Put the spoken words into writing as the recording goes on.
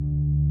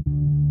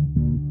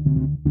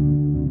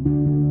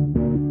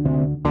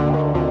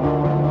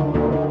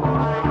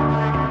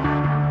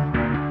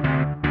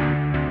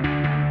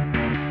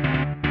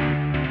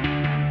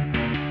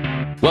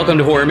Welcome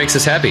to Horror Makes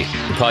Us Happy,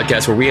 the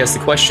podcast where we ask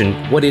the question,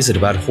 what is it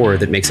about horror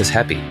that makes us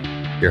happy?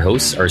 Your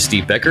hosts are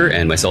Steve Becker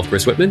and myself,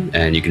 Chris Whitman,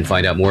 and you can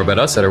find out more about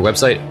us at our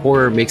website,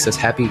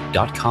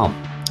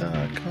 horrormakesushappy.com.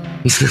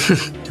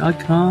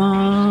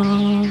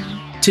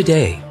 .com.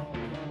 Today.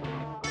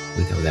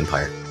 We go with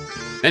Empire.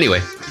 Anyway.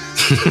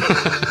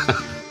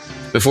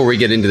 Before we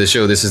get into the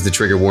show, this is the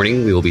trigger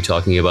warning. We will be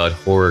talking about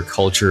horror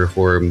culture,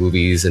 horror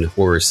movies, and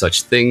horror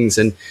such things.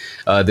 And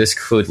this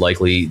could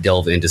likely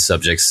delve into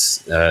subjects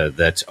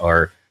that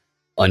are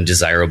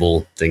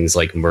undesirable, things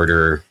like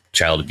murder,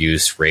 child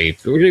abuse, rape.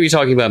 We're going to be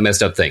talking about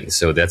messed up things.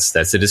 So that's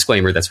the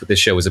disclaimer. That's what this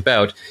show is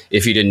about.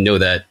 If you didn't know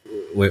that,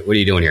 what are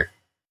you doing here?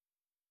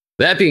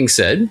 That being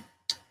said,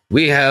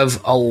 we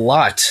have a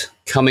lot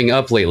coming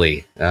up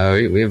lately.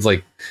 We have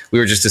we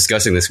were just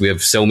discussing this. We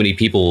have so many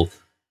people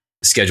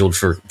scheduled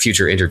for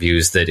future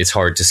interviews that it's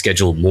hard to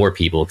schedule more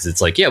people because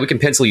it's we can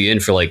pencil you in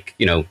for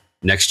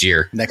next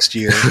year.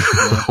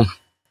 Yeah.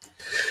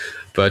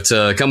 But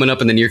coming up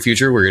in the near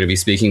future, we're going to be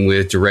speaking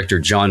with director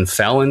John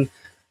Fallon,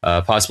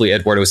 possibly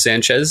Eduardo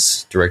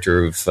Sanchez,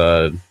 director of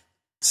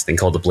this thing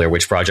called The Blair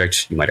Witch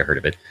Project. You might have heard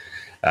of it.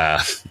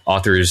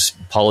 Authors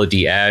Paula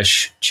D.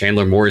 Ashe,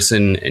 Chandler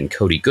Morrison, and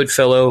Cody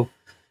Goodfellow,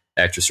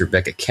 actress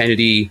Rebecca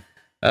Kennedy,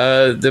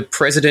 the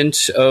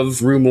president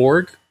of Rue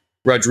Morgue,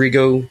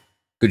 Rodrigo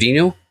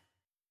Godinho,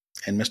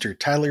 and Mr.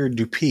 Tyler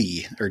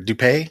Dupay,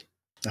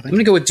 I think. I'm going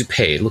to go with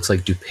Dupay. It looks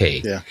like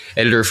Dupay. Yeah.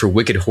 Editor for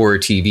Wicked Horror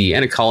TV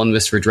and a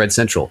columnist for Dread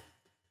Central.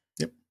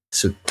 Yep.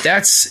 So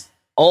that's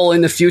all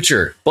in the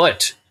future.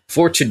 But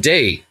for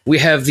today, we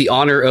have the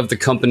honor of the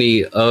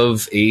company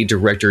of a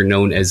director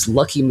known as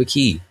Lucky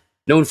McKee,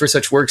 known for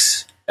such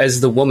works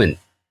as The Woman,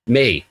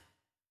 May,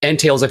 and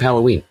Tales of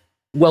Halloween.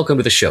 Welcome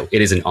to the show.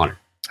 It is an honor.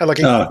 Hi,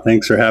 Lucky.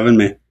 Thanks for having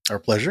me. Our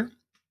pleasure.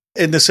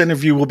 In this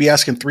interview, we'll be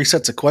asking 3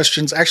 sets of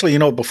questions. Actually,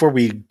 before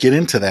we get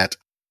into that,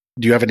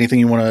 do you have anything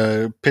you want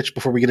to pitch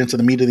before we get into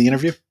the meat of the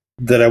interview?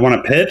 That I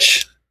want to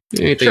pitch?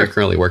 Anything you're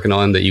currently working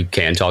on that you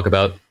can talk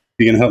about?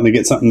 You can help me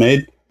get something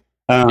made?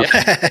 No,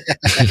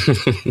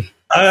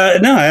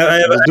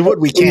 we'll do what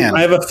we can.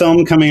 I have a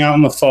film coming out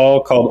in the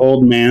fall called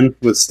Old Man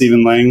with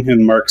Stephen Lang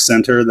and Mark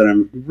Center that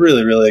I'm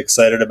really, really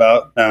excited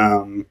about.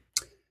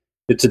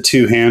 It's a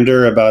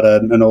two-hander about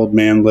an old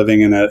man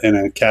living in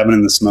a cabin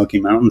in the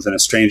Smoky Mountains, and a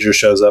stranger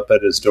shows up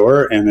at his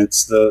door, and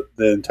it's the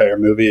entire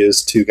movie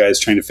is two guys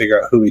trying to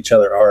figure out who each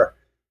other are.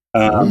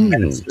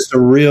 And it's just a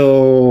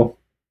real,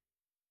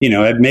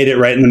 I'd made it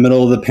right in the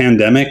middle of the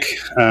pandemic,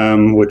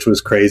 which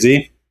was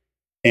crazy.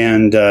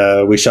 And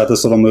we shot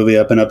this little movie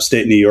up in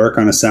upstate New York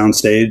on a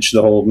soundstage.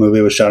 The whole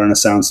movie was shot on a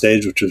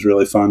soundstage, which was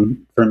really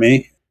fun for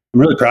me. I'm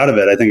really proud of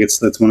it. I think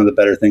it's one of the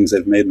better things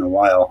they've made in a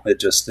while.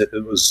 It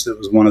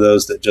was one of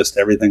those that just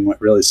everything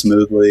went really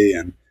smoothly,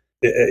 and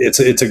it's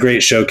a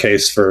great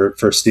showcase for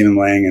Stephen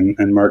Lang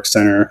and Mark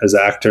Center as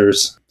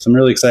actors. So I'm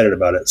really excited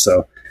about it.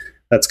 So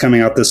that's coming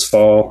out this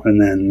fall,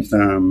 and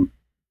then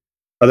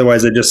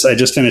otherwise, I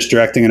just finished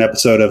directing an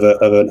episode of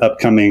an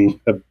upcoming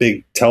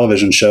big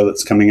television show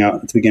that's coming out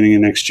at the beginning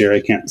of next year.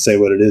 I can't say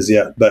what it is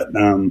yet, but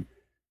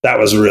that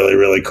was really,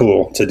 really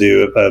cool to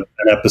do an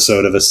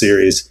episode of a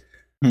series,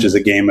 which is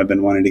a game I've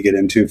been wanting to get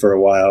into for a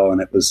while,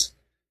 and it was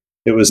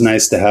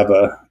nice to have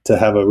a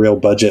real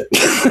budget.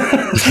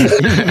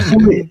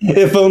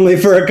 If only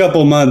for a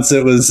couple months.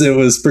 It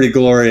was pretty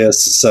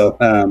glorious. So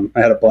I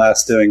had a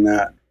blast doing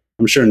that.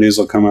 I'm sure news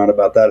will come out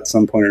about that at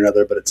some point or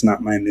another, but it's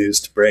not my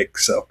news to break.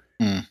 So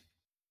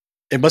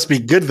it must be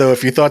good though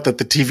if you thought that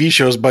the TV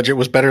show's budget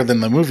was better than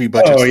the movie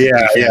budget. Oh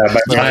yeah.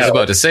 I was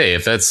about to say,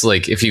 if that's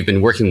if you've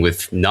been working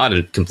with not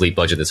a complete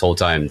budget this whole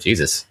time,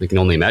 Jesus, we can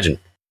only imagine.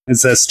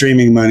 It's that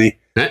streaming money.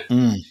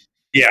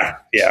 Yeah.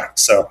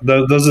 So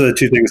those are the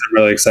two things I'm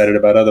really excited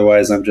about.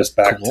 Otherwise, I'm just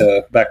back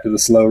to the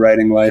slow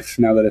writing life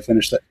now that I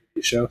finished that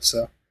TV show.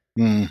 So,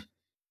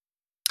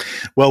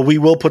 well, we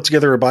will put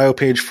together a bio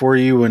page for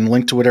you and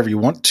link to whatever you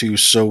want to.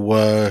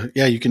 So,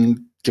 you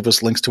can give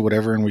us links to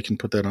whatever, and we can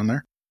put that on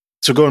there.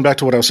 So, going back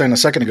to what I was saying a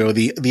second ago,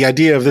 the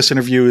idea of this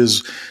interview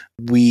is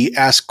we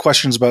ask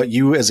questions about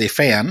you as a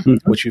fan,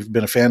 which you've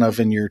been a fan of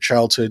in your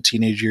childhood,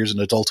 teenage years, and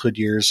adulthood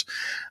years,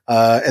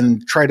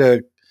 and try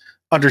to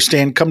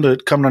come to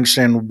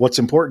understand what's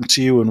important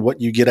to you and what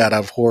you get out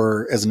of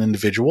horror as an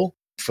individual.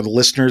 For the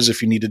listeners,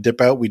 if you need to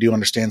dip out, we do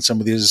understand some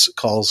of these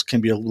calls can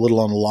be a little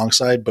on the long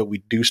side, but we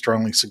do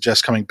strongly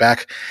suggest coming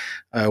back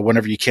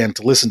whenever you can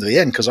to listen to the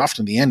end, because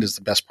often the end is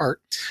the best part.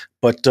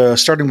 But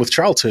starting with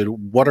childhood,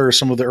 what are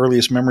some of the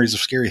earliest memories of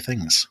scary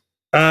things?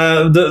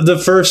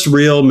 The first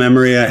real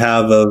memory I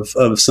have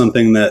of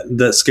something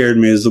that scared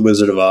me is The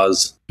Wizard of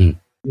Oz.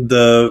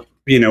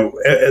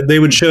 They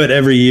would show it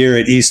every year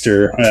at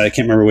Easter. I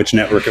can't remember which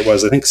network it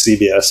was. I think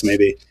CBS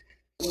maybe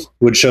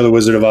would show The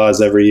Wizard of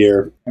Oz every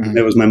year.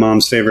 It was my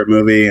mom's favorite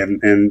movie,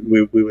 and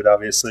we would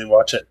obviously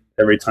watch it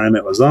every time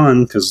it was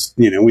on because,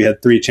 we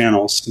had 3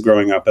 channels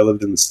growing up. I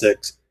lived in the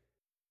sticks.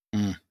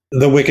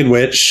 The Wicked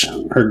Witch,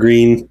 her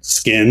green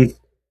skin,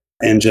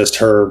 and just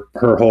her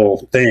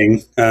whole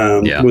thing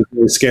was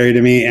really scary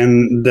to me.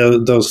 And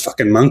those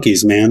fucking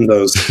monkeys, man,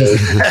 those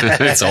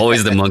it's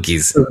always the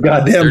monkeys. Those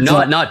goddamn,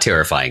 they're not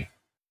terrifying.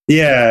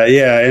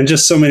 Yeah, and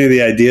just so many of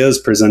the ideas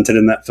presented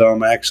in that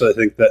film. I actually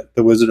think that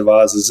The Wizard of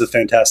Oz is a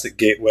fantastic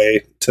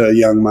gateway to a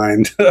young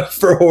mind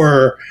for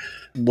horror.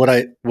 What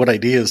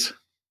ideas?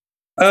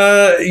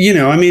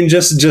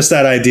 Just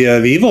that idea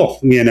of evil,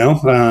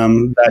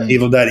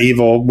 that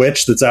evil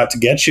witch that's out to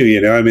get you,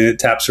 it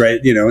taps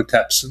right,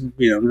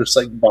 just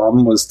like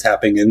Baum was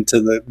tapping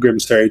into the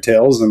Grimm's fairy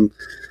tales and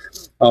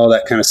all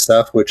that kind of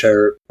stuff, which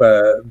are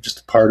just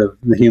a part of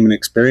the human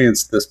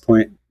experience at this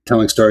point,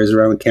 telling stories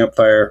around the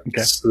campfire.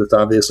 Okay. So that's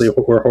obviously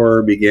where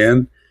horror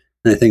began.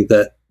 And I think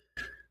that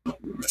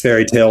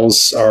fairy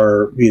tales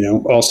are,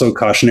 also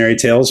cautionary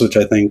tales, which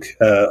I think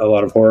a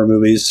lot of horror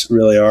movies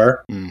really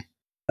are.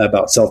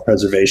 About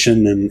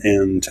self-preservation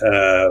and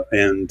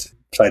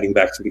fighting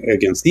back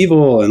against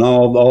evil and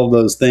all of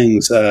those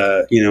things,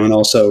 and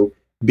also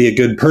be a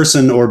good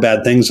person or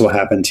bad things will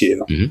happen to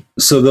you. Mm-hmm.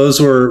 So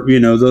those were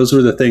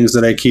the things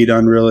that I keyed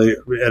on really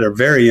at a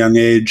very young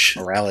age.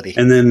 Morality.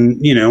 And then,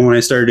 when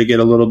I started to get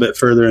a little bit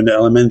further into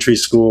elementary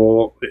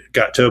school, it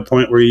got to a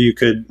point where you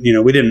could,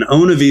 we didn't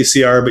own a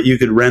VCR, but you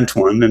could rent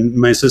one. And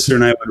my sister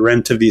and I would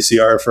rent a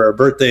VCR for our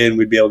birthday, and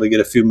we'd be able to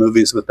get a few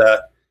movies with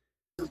that.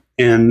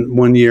 And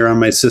one year on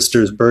my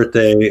sister's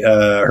birthday,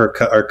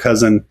 our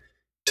cousin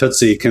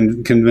Tootsie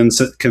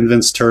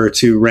convinced her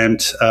to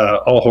rent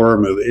all horror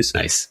movies.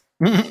 Nice.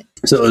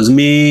 So it was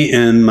me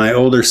and my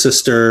older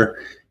sister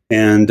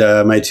and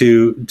my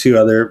two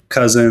other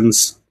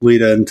cousins,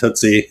 Lita and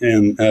Tootsie,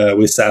 and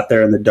we sat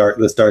there in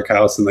this dark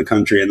house in the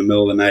country in the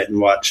middle of the night and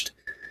watched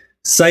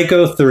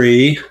Psycho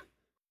 3,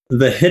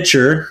 The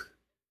Hitcher,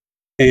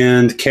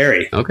 and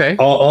Carrie. Okay.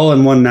 All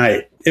in one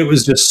night. It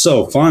was just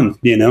so fun,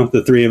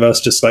 the three of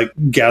us just like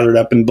gathered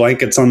up in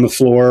blankets on the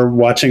floor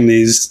watching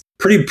these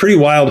pretty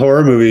wild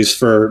horror movies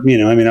for,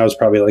 I was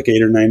probably like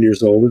 8 or 9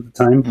 years old at the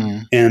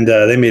time. And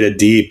they made a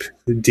deep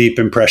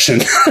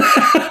impression.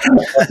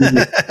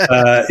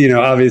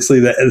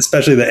 Obviously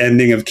especially the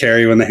ending of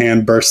Carrie when the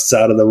hand bursts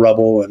out of the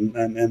rubble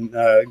and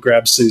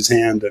grabs Sue's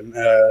hand, and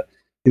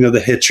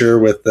the Hitcher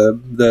with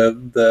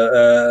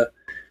the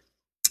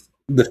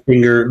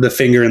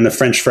finger and the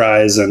French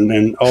fries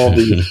and all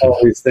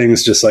these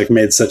things just like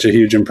made such a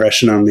huge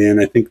impression on me.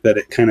 And I think that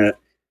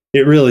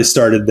it really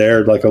started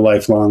there, like a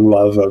lifelong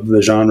love of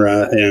the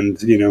genre. And,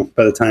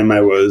 by the time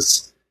I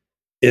was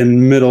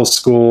in middle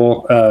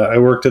school, I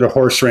worked at a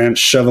horse ranch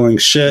shoveling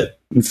shit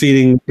and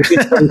feeding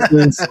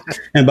horses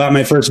and bought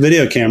my first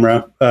video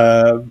camera,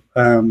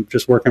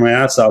 just working my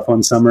ass off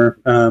one summer,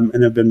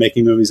 and have been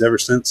making movies ever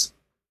since.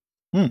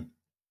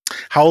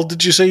 How old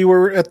did you say you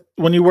were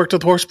when you worked at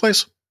the horse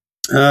place?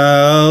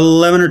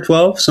 11 or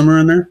 12, somewhere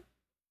in there.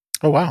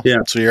 Oh, wow. Yeah.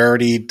 So you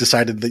already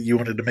decided that you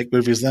wanted to make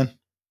movies then?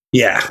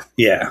 Yeah.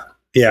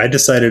 I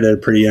decided at a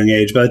pretty young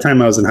age. By the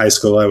time I was in high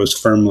school, I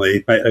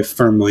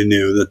firmly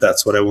knew that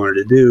that's what I wanted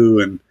to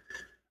do and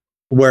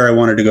where I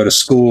wanted to go to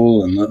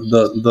school and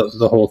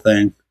the whole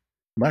thing.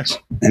 Nice.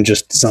 And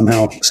just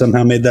somehow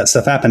made that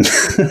stuff happen.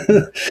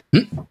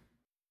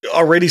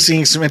 Already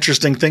seeing some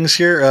interesting things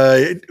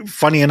here.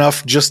 Funny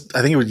enough,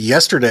 I think it was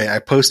yesterday, I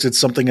posted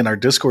something in our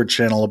Discord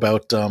channel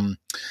about, I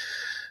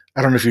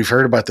don't know if you've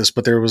heard about this,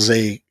 but there was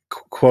a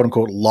quote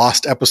unquote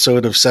lost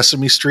episode of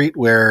Sesame Street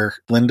where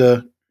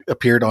Linda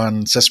appeared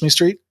on Sesame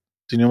Street.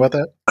 Do you know about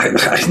that?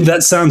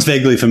 That sounds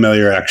vaguely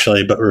familiar,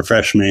 actually, but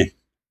refresh me.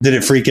 Did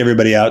it freak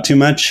everybody out too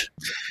much?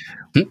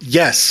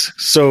 Yes.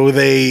 So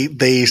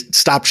they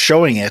stopped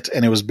showing it,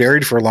 and it was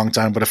buried for a long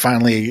time, but it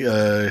finally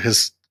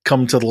has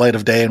come to the light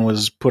of day and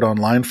was put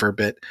online for a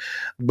bit.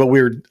 But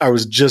I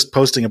was just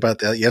posting about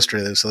that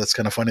yesterday, so that's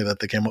kind of funny that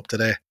they came up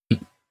today.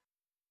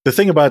 The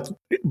thing about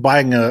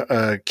buying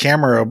a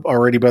camera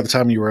already by the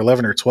time you were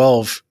 11 or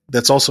 12,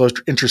 that's also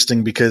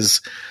interesting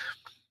because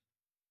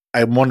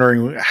I'm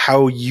wondering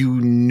how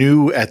you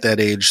knew at that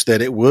age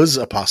that it was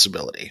a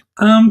possibility.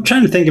 I'm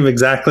trying to think of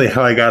exactly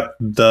how I got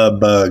the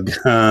bug.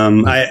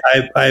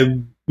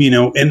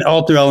 And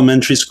all through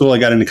elementary school, I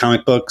got into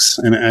comic books,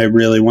 and I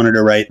really wanted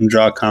to write and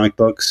draw comic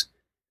books,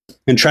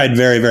 and tried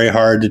very, very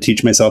hard to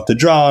teach myself to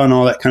draw and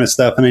all that kind of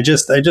stuff. And I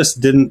just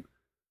didn't,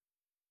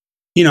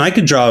 I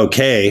could draw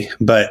okay,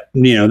 but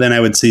then I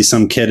would see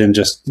some kid and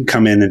just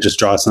come in and just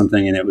draw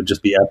something, and it would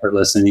just be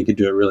effortless, and he could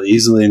do it really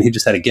easily, and he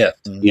just had a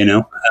gift, and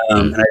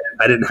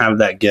I didn't have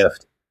that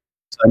gift.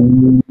 So I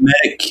met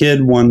a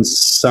kid one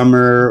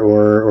summer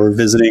or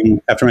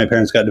visiting after my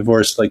parents got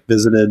divorced,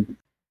 visited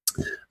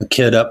a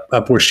kid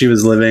up where she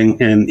was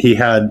living, and he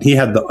had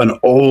an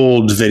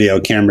old video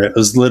camera. It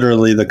was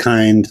literally the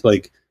kind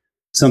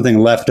something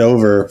left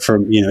over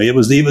from, it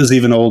was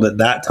even old at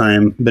that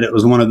time, but it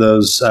was one of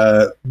those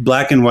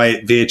black and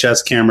white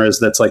VHS cameras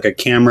that's like a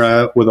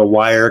camera with a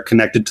wire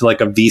connected to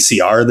like a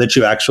VCR that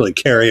you actually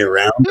carry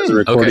around as a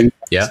recording. Okay.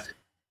 Yeah,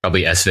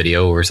 probably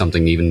S-Video or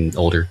something even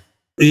older.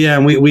 Yeah,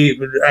 and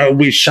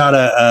we shot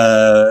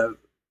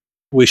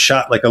we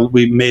shot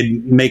we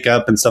made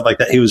makeup and stuff like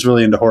that. He was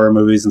really into horror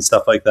movies and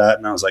stuff like that.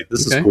 And I was like,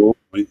 this is cool.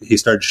 He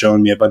started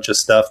showing me a bunch of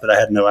stuff that I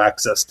had no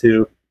access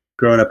to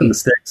growing up in the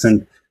sticks,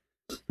 and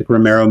like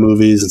Romero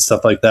movies and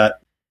stuff like that.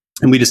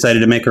 And we decided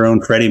to make our own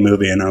Freddy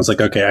movie. And I was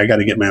like, okay, I got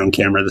to get my own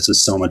camera. This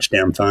is so much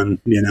damn fun,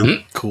 you know?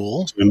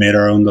 Cool. So we made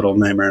our own little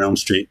Nightmare on Elm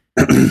Street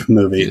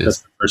movie. Yes. That's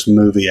the first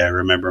movie I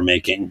remember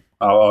making.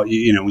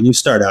 You know, when you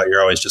start out,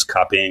 you're always just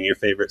copying your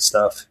favorite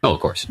stuff. Oh, of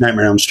course.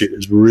 Nightmare on Elm Street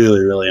was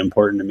really, really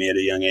important to me at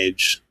a young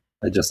age.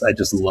 I just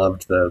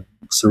loved the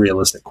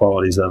surrealistic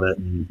qualities of it,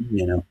 and,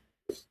 you know,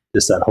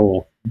 just that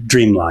whole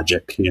dream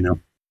logic, you know?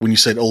 When you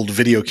said old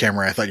video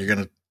camera, I thought you were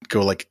going to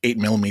go like 8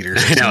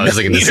 millimeters. No, I was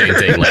thinking the same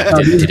thing. Like,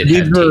 did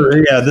it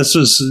have yeah, this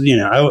was, you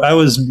know, I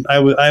was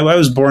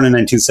born in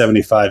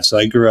 1975, so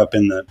I grew up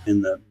in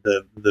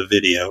the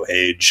video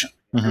age.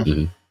 Mm-hmm.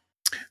 Mm-hmm.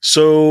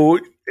 So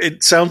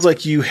it sounds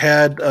like you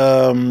had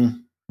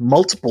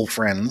multiple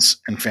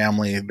friends and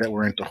family that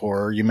were into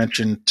horror. You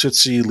mentioned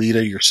Tootsie,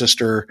 Lita, your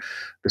sister,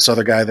 this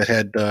other guy that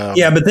had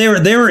yeah, but they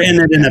were in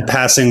it in a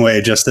passing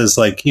way, just as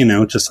like, you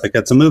know, just like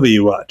that's a movie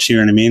you watch, you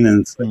know what I mean?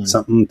 And it's like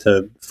something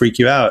to freak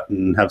you out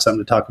and have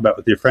something to talk about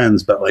with your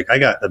friends. But like I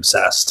got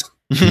obsessed.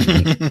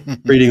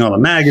 Reading all the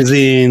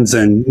magazines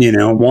and, you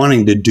know,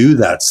 wanting to do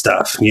that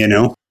stuff, you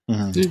know.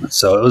 Mm-hmm.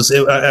 So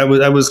I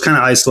was kind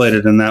of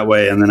isolated in that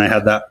way. And then I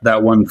had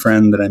that one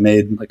friend that I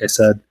made, like I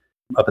said,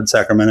 up in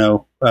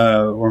Sacramento,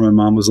 where my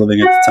mom was living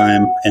at the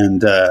time.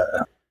 And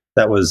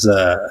that was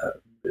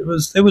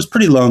it was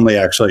pretty lonely,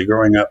 actually,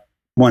 growing up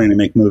wanting to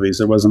make movies.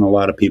 There wasn't a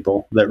lot of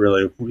people that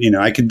really, you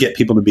know, I could get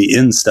people to be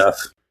in stuff.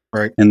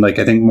 Right. And like,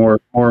 I think more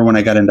when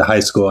I got into high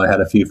school, I had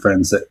a few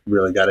friends that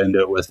really got into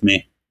it with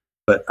me.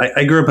 But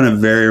I grew up in a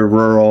very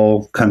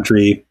rural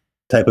country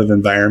type of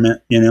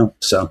environment, you know,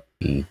 so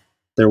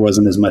there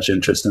wasn't as much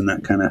interest in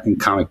that kind of, in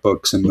comic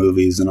books and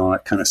movies and all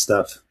that kind of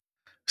stuff.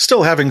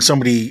 Still having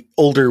somebody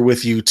older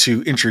with you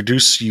to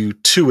introduce you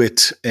to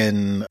it,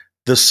 and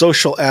the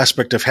social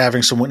aspect of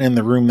having someone in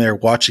the room there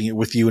watching it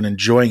with you and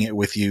enjoying it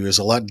with you is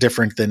a lot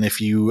different than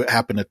if you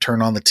happen to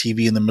turn on the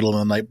TV in the middle of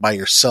the night by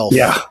yourself.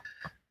 Yeah.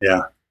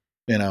 Yeah.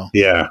 You know?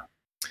 Yeah.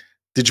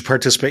 Did you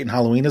participate in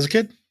Halloween as a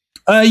kid?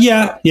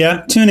 Yeah,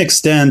 to an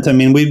extent. I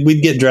mean,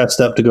 we'd get dressed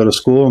up to go to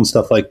school and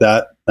stuff like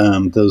that.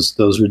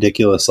 Those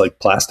ridiculous like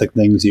plastic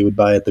things you would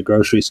buy at the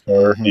grocery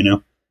store, you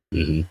know.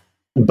 Mm-hmm.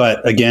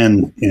 But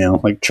again, you know,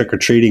 like trick or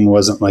treating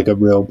wasn't like a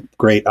real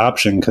great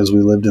option because we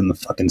lived in the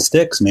fucking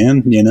sticks,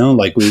 man. You know,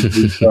 like we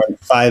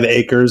 5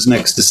 acres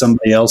next to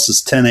somebody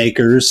else's 10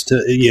 acres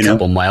to, you know, a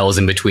couple miles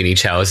in between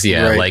each house.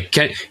 Yeah, right. Like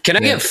can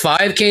I get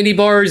 5 candy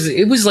bars?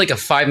 It was like a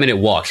 5-minute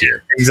walk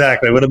here.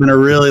 Exactly, it would have been a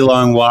really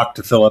long walk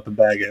to fill up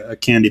a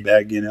candy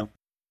bag, you know.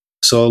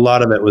 So a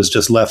lot of it was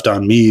just left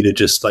on me to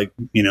just like,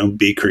 you know,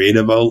 be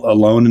creative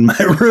alone in my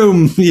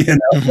room, you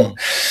know. Mm-hmm.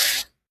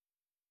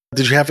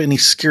 Did you have any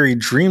scary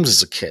dreams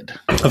as a kid?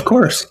 Of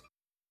course.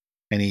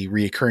 Any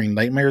reoccurring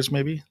nightmares,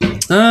 maybe?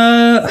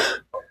 I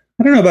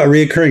don't know about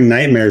reoccurring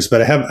nightmares,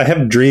 but I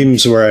have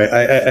dreams where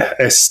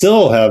I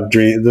still have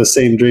the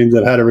same dreams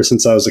I've had ever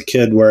since I was a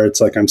kid, where it's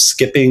like I'm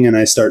skipping and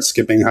I start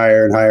skipping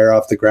higher and higher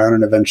off the ground,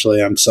 and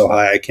eventually I'm so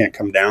high I can't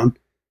come down.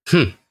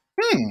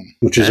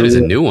 Which is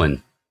a new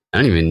one. I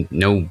don't even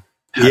know.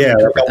 Yeah,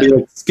 I'll be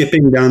like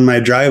skipping down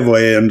my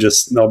driveway and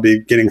I'll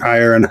be getting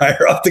higher and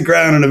higher off the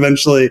ground, and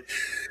eventually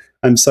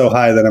I'm so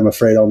high that I'm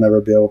afraid I'll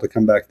never be able to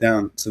come back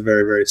down. It's a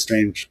very, very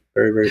strange,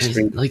 very, very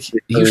strange. Like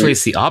usually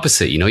it's the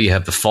opposite. You know, you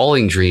have the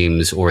falling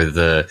dreams or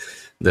the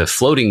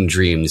floating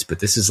dreams, but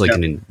this is like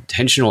an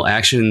intentional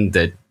action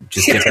that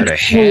just gets out of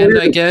hand,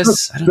 I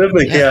guess. I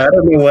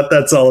don't know what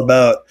that's all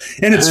about.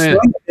 And it's fun.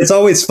 It's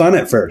always fun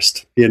at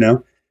first, you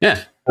know?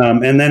 Yeah.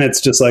 And then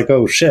it's just like,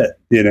 oh shit,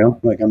 you know,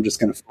 like I'm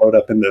just going to float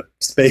up into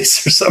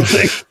space or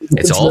something.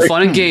 It's all like,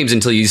 fun and games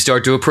until you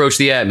start to approach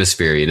the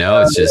atmosphere, you know,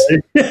 it's just.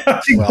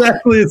 Yeah,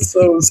 exactly. It's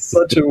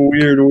such a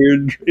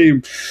weird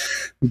dream,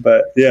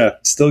 but yeah,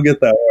 still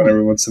get that one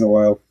every once in a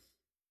while.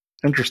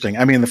 Interesting.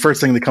 I mean, the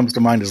first thing that comes to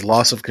mind is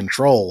loss of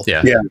control.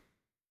 Yeah.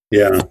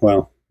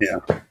 Well, yeah.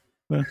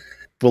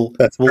 We'll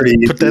put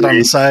that on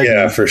the side.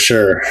 Yeah, for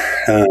sure.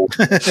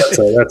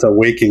 That's a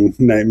waking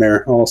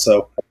nightmare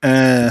also.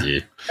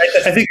 I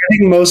think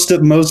most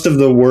of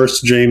the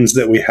worst dreams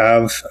that we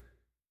have,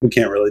 we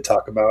can't really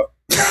talk about.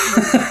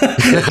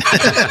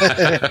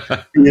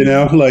 You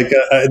know, like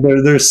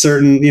there's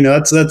certain, you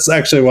know, that's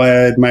actually why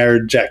I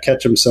admired Jack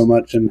Ketchum so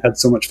much and had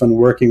so much fun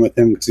working with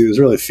him, because he was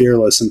really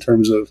fearless in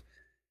terms of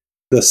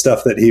the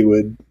stuff that he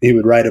would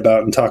write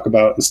about and talk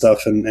about and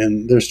stuff.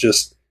 And there's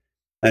just,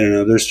 I don't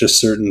know, there's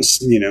just certain,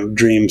 you know,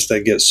 dreams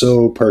that get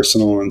so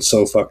personal and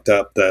so fucked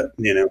up that,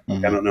 you know,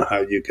 I don't know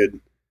how you could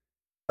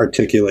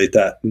articulate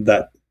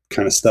that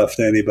kind of stuff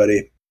to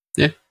anybody.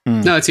 Yeah.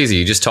 No, it's easy.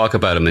 You just talk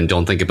about them and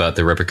don't think about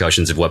the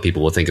repercussions of what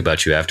people will think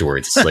about you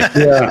afterwards. It's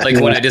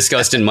like, when I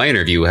discussed in my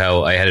interview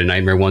how I had a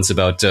nightmare once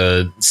about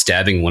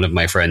stabbing one of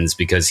my friends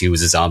because he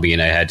was a zombie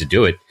and I had to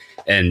do it.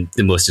 And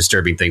the most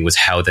disturbing thing was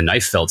how the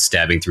knife felt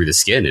stabbing through the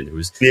skin. And it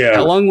was,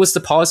 how long was the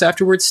pause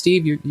afterwards,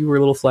 Steve? You were a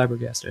little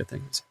flabbergasted, I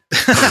think.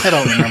 I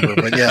don't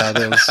remember, but yeah,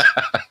 there was.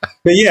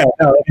 But yeah,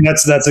 no, I mean,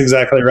 that's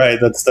exactly right.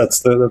 That's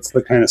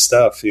the kind of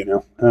stuff, you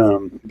know.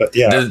 But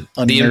yeah,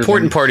 the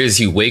important part is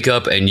you wake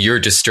up and you're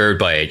disturbed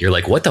by it. You're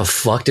like, what the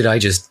fuck did I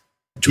just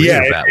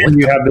dream about? And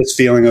you have this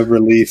feeling of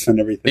relief and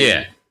everything.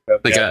 Yeah.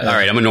 Like, all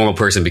right, I'm a normal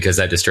person because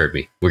that disturbed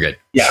me. We're good.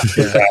 Yeah,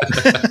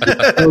 exactly.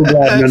 So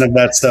glad none of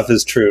that stuff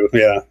is true.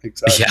 Yeah,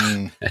 exactly.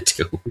 Yeah, that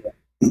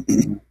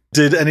too.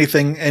 Did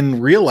anything in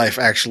real life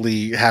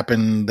actually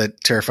happen that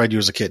terrified you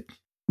as a kid?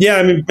 Yeah,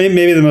 I mean,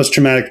 maybe the most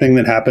traumatic thing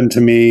that happened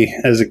to me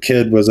as a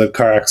kid was a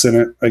car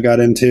accident I got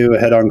into, a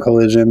head-on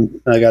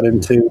collision I got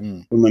into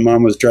when my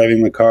mom was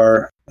driving the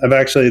car. I've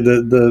actually,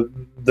 the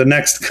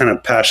next kind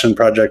of passion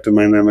project of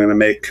mine that I'm going to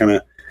make kind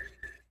of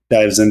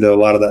dives into a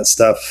lot of that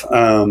stuff.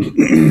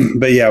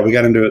 But yeah, we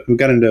got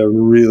into a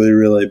really,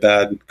 really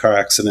bad car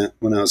accident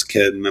when I was a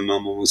kid, and my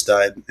mom almost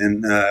died.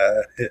 And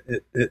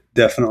it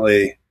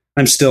definitely,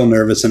 I'm still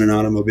nervous in an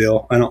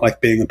automobile. I don't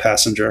like being a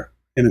passenger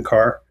in a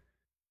car.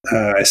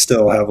 I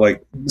still have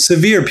like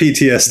severe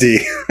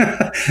PTSD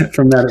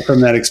from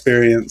that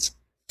experience.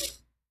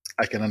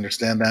 I can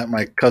understand that.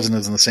 My cousin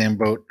is in the same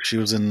boat. She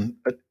was in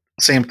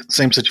same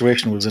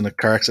situation, was in a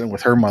car accident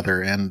with her mother.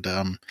 And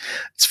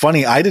it's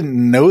funny, I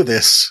didn't know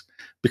this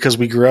because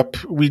we grew up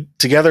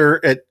together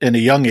in a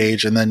young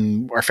age, and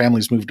then our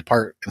families moved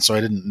apart. And so I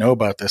didn't know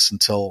about this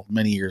until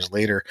many years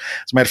later.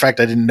 As a matter of fact,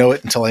 I didn't know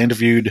it until I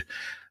interviewed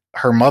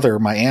her mother,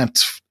 my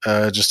aunt,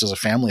 just as a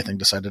family thing,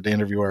 decided to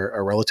interview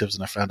our relatives,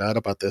 and I found out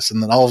about this.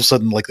 And then all of a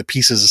sudden, like, the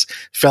pieces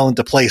fell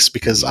into place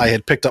because I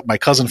had picked up my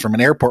cousin from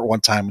an airport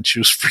one time and she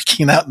was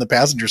freaking out in the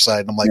passenger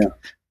side. And I'm like,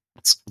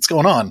 what's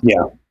going on?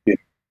 Yeah.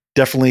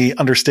 Definitely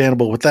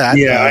understandable with that.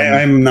 Yeah,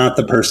 I'm not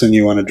the person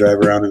you want to drive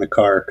around in a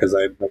car because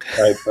I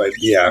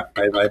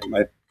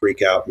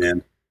freak out,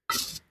 man.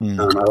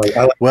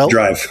 I like to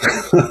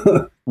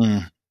drive.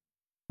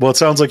 Well, it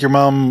sounds like your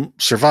mom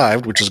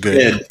survived, which is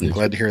good. I'm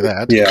glad to hear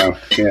that.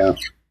 Yeah.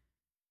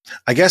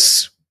 I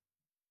guess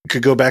we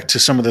could go back to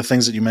some of the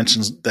things that you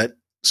mentioned.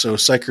 So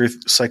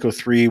Psycho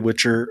 3,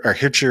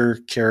 Hitcher,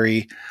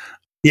 Carrie.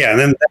 Yeah, and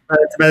then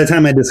by the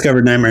time I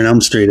discovered Nightmare on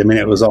Elm Street, I mean,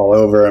 it was all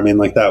over. I mean,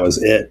 like, that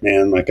was it,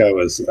 man. Like, I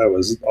was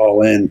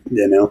all in,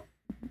 you know.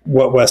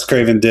 What Wes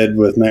Craven did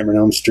with Nightmare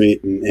on Elm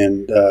Street,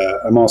 and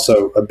I'm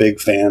also a big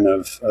fan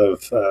of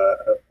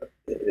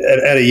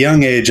at a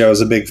young age, I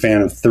was a big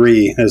fan of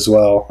 3 as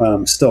well.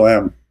 Still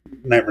am.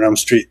 Nightmare on Elm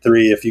Street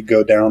 3, if you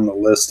go down the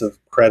list of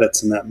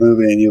credits in that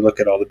movie and you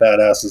look at all the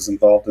badasses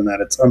involved in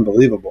that, it's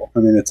unbelievable. I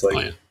mean, it's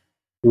like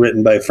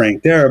written by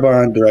Frank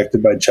Darabont,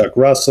 directed by Chuck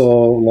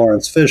Russell,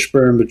 Lawrence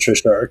Fishburne,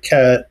 Patricia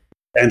Arquette,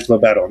 Angelo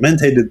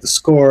Badalamenti did the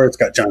score. It's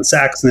got John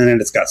Saxon in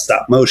it. It's got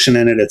stop motion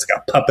in it. It's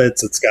got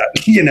puppets. It's got,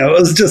 it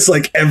was just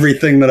like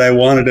everything that I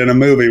wanted in a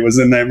movie was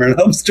in Nightmare on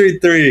Elm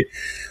Street 3.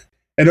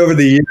 And over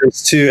the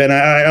years too, and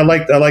I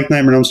like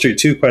Nightmare on Elm Street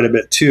 2 quite a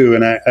bit too,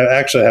 and I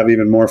actually have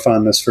even more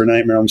fondness for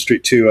Nightmare on Elm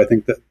Street 2. I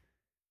think that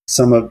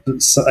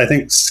I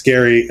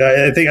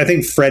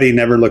think Freddy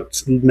never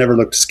looked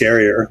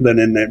scarier than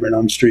in Nightmare on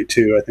Elm Street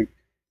 2. I think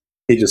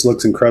he just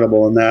looks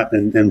incredible in that,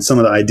 and some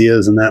of the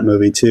ideas in that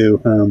movie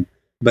too.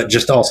 But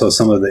just also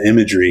some of the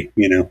imagery,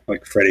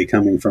 like Freddy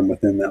coming from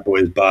within that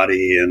boy's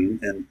body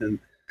and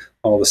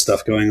all the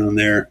stuff going on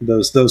there.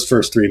 Those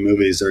first 3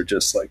 movies are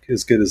just like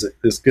as good as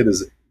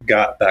it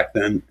got back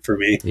then for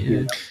me.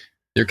 Yeah.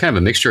 They're kind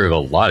of a mixture of a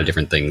lot of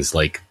different things,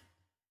 like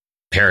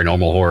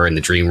paranormal horror in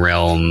the dream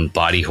realm,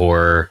 body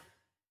horror,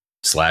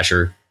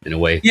 slasher in a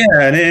way.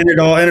 Yeah, and it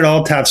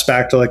all taps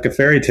back to like a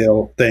fairy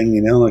tale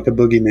thing, like a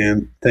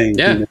boogeyman thing.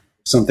 Yeah.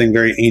 Something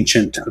very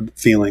ancient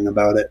feeling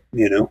about it.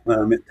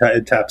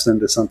 It taps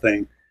into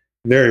something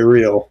very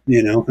real,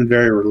 and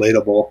very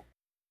relatable.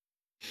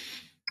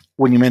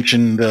 When you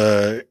mentioned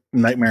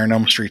Nightmare on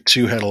Elm Street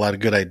 2 had a lot of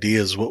good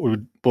ideas, what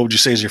would you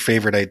say is your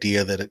favorite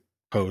idea that it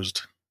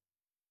posed?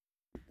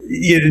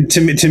 Yeah,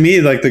 to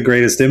me, like the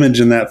greatest image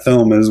in that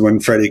film is when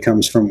Freddy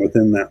comes from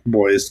within that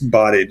boy's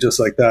body. Just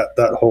like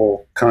that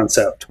whole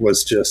concept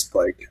was just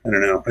like, I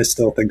don't know. I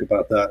still think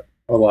about that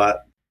a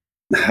lot.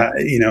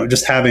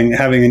 Just having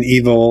an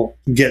evil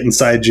get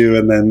inside you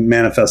and then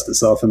manifest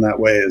itself in that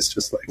way is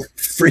just like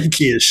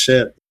freaky as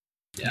shit.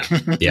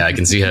 Yeah, I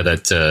can see how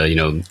that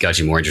got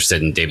you more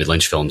interested in David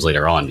Lynch films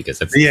later on, because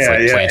that's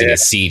planting a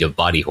seed of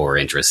body horror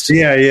interest.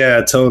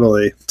 Yeah,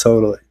 totally.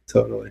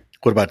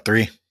 What about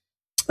 3?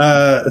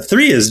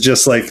 3 is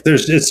just like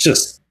it's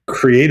just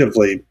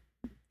creatively,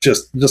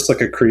 just like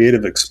a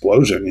creative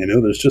explosion.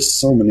 There's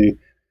just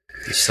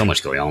there's so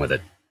much going on with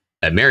it.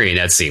 That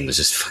marionette scene was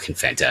just fucking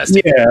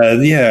fantastic.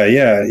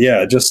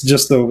 Yeah. Just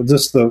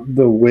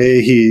the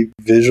way he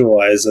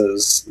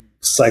visualizes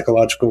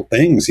psychological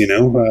things,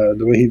 the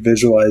way he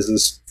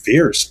visualizes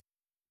fears.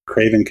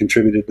 Craven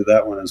contributed to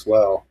that one as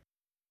well.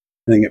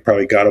 I think it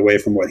probably got away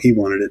from what he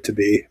wanted it to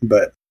be,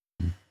 but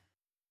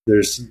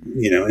there's,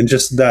 and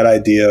just that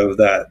idea of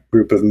that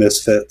group of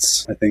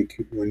misfits. I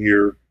think when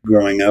you're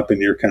growing up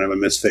and you're kind of a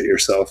misfit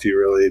yourself, you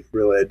really,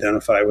 really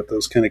identify with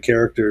those kind of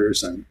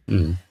characters. And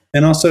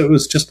also it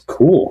was just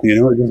cool, it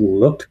just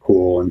looked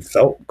cool and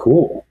felt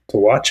cool to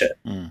watch it.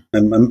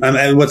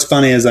 What's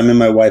funny is I'm in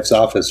my wife's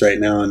office right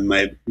now, and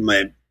my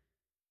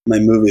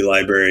movie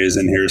library is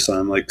in here, so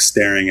I'm like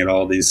staring at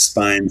all these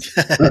spines,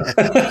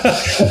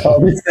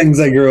 all these things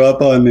I grew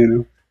up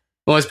on.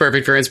 Well, it's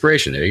perfect for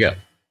inspiration. There you go.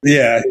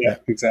 Yeah,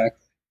 exactly.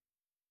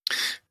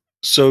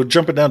 So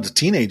jumping down to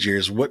teenage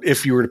years, what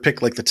if you were to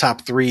pick like the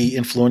top 3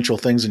 influential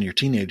things in your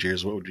teenage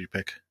years? What would you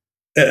pick?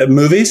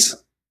 Movies,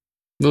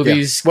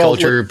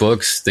 culture,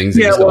 books, things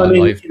that go on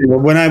in life.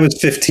 When I was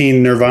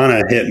 15,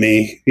 Nirvana hit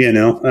me, and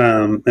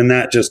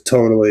that just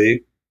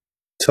totally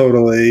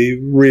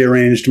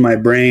rearranged my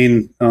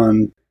brain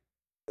on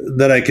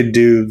that I could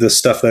do the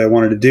stuff that I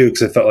wanted to do,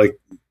 because I felt like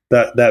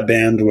that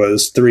band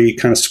was 3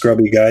 kind of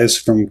scrubby guys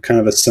from kind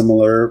of a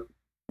similar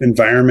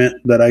environment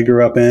that I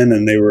grew up in,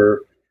 and they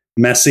were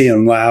messy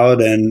and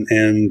loud and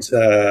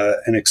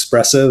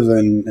expressive,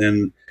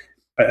 and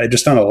I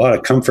just found a lot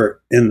of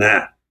comfort in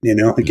that.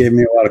 It gave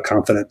me a lot of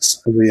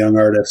confidence as a young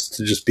artist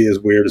to just be as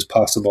weird as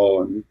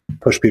possible and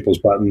push people's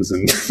buttons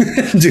and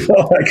do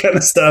all that kind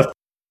of stuff.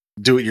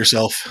 Do it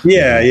yourself.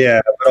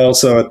 Yeah. But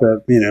also at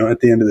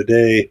the end of the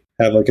day,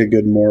 have like a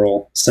good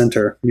moral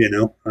center,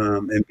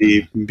 and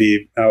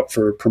be out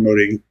for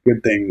promoting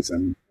good things.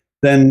 And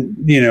then,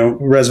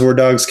 Reservoir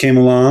Dogs came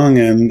along,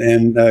 and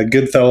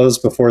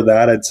Goodfellas before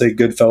that. I'd say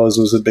Goodfellas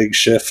was a big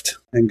shift,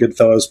 and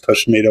Goodfellas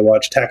pushed me to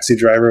watch Taxi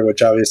Driver,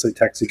 which obviously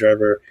Taxi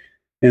Driver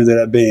ended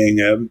up being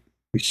a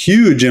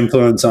huge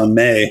influence on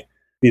May.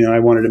 I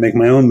wanted to make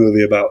my own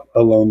movie about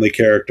a lonely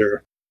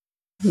character.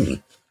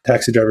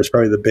 Taxi Driver is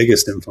probably the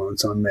biggest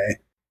influence on May.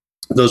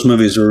 Those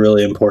movies were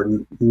really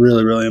important,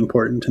 really, really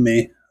important to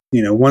me.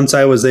 Once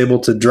I was able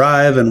to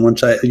drive, and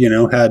once I,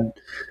 had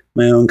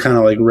my own kind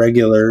of like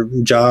regular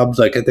jobs,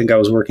 like I think I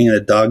was working at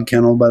a dog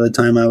kennel by the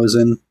time I was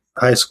in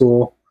high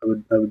school. I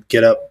would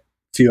get up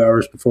a few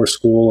hours before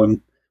school and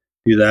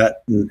do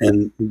that,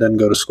 and then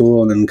go to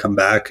school, and then come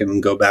back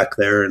and go back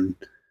there and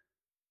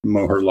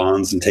mow her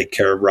lawns and take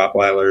care of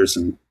Rottweilers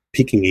and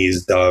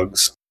Pekingese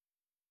dogs.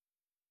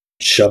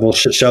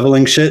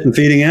 Shoveling shit and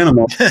feeding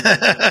animals.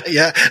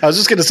 Yeah, I was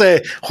just going to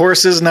say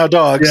horses, now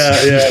dogs.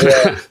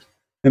 Yeah.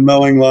 And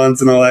mowing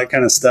lawns and all that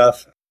kind of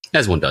stuff.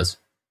 As one does.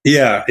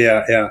 Yeah.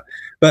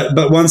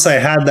 But once I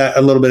had that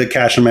a little bit of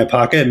cash in my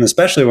pocket, and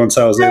especially once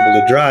I was able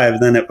to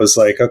drive, then it was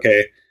like,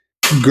 okay,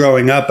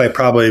 growing up, I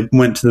probably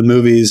went to the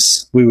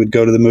movies. We would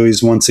go to the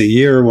movies once a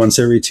year, once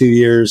every 2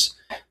 years.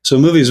 So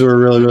movies were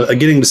really,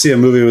 getting to see a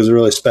movie was a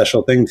really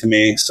special thing to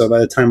me. So by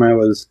the time I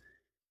was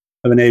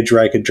of an age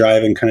where I could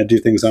drive and kind of do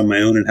things on my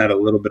own and had a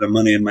little bit of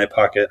money in my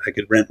pocket, I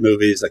could rent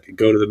movies, I could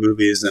go to the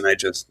movies, and I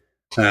just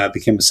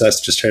became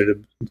obsessed, just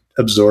started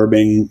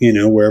absorbing,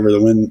 wherever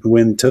the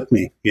wind took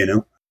me,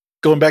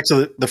 Going back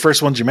to the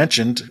first ones you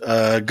mentioned,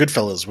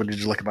 Goodfellas, what did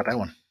you like about that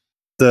one?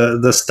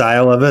 The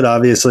style of it,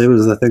 obviously,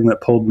 was the thing that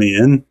pulled me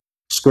in.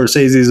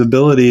 Scorsese's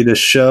ability to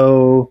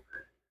show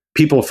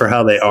people for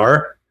how they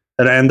are.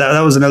 And that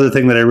was another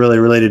thing that I really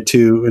related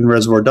to in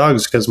Reservoir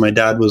Dogs, because my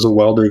dad was a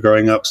welder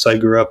growing up. So I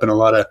grew up in a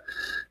lot of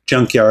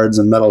junkyards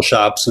and metal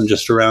shops and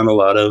just around a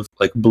lot of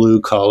like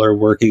blue collar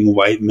working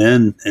white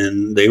men.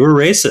 And they were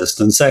racist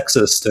and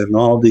sexist and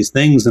all these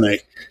things. And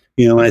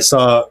when I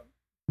saw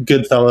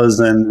Goodfellas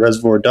and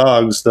Reservoir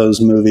Dogs, those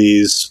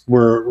movies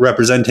were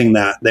representing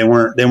that. They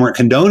weren't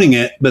condoning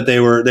it, but they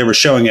were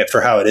showing it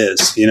for how it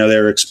is. They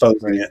were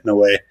exposing it in a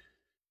way.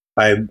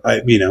 I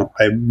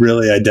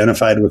really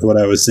identified with what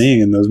I was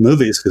seeing in those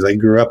movies, because I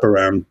grew up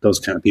around those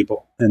kind of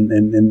people and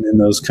in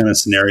those kind of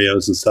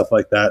scenarios and stuff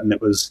like that. And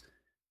it was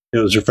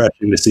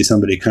refreshing to see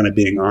somebody kind of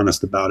being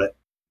honest about it,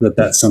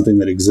 that's something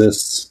that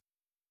exists.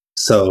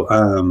 So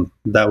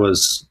that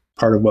was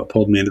part of what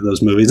pulled me into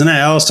those movies. And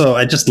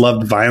I just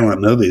loved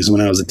violent movies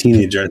when I was a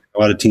teenager. I think a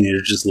lot of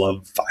teenagers just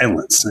love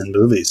violence in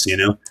movies,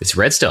 It's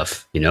red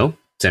stuff,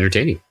 it's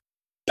entertaining.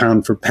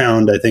 Pound for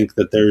pound, I think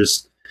that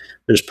there's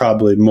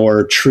probably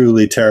more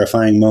truly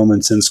terrifying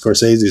moments in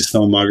Scorsese's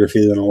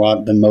filmography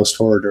than most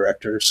horror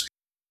directors,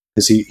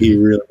 because he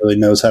really, really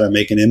knows how to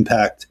make an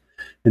impact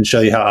and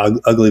show you how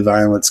ugly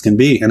violence can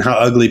be and how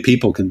ugly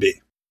people can be.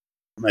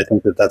 I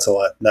think that's a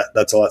lot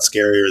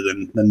scarier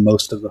than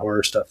most of the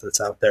horror stuff that's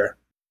out there.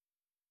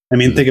 I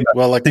mean, think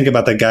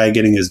about the guy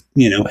getting his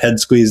head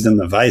squeezed in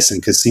the vice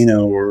in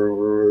Casino,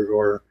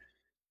 or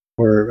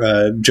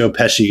Joe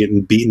Pesci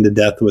getting beaten to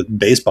death with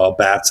baseball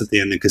bats at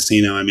the end of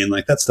Casino. I mean,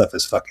 like, that stuff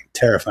is fucking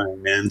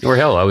terrifying, man. Or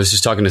hell, I was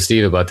just talking to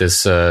Steve about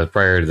this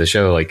prior to the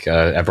show. Like,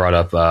 I brought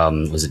up,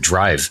 was it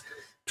Drive?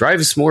 Drive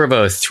is more of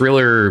a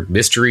thriller,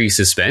 mystery,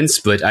 suspense,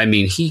 but I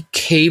mean, he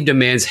caved a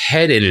man's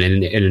head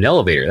in an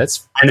elevator.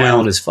 That's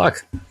violent as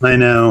fuck. I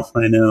know.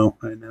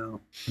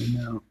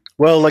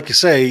 Well, like you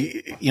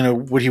say,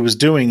 what he was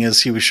doing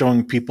is he was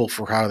showing people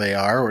for how they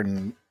are,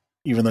 and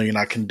even though you're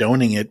not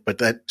condoning it, but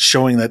that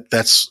showing that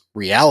that's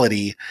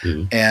reality.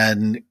 Mhm.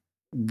 And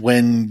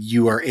when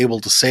you are able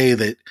to say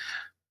that,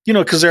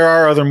 because there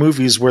are other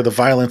movies where the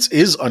violence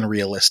is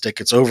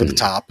unrealistic, it's over the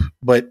top,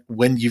 but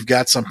when you've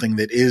got something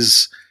that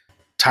is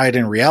tied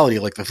in reality,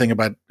 like the thing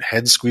about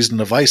head squeezed in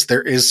a vice,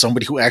 there is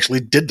somebody who actually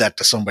did that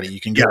to somebody.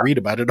 You can read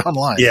about it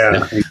online.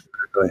 Yeah,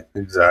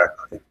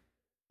 exactly.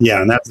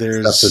 Yeah, and that's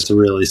the stuff that's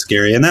really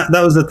scary. And that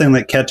was the thing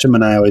that Ketchum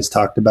and I always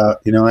talked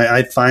about.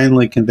 I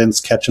finally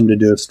convinced Ketchum to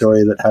do a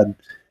story that had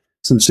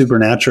some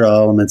supernatural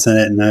elements in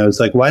it. And I was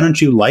like, why don't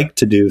you like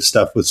to do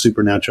stuff with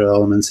supernatural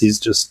elements? He's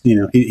just,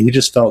 he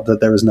just felt that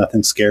there was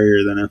nothing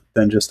scarier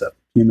than just a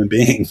human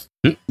being.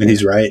 And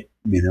he's right,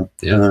 Yeah,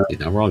 he's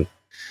not wrong.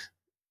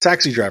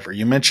 Taxi Driver,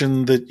 you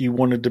mentioned that you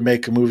wanted to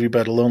make a movie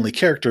about a lonely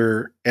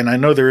character. And I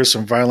know there is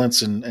some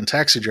violence in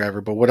Taxi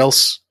Driver, but what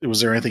else? Was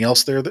there anything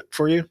else there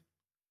for you?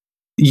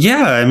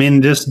 Yeah, I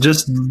mean, just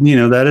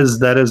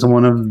that is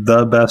one of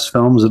the best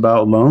films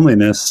about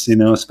loneliness.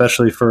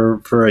 Especially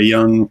for a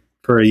young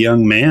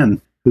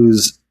man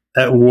who's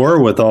at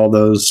war with all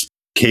those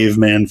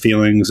caveman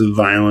feelings of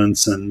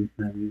violence and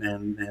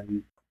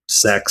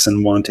sex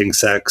and wanting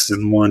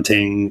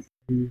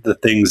the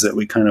things that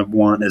we kind of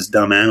want as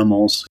dumb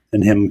animals,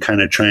 and him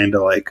kind of trying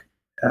to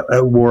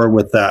at war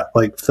with that,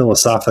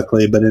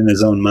 philosophically, but in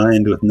his own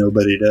mind with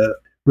nobody to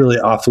really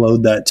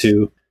offload that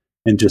to,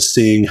 and just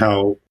seeing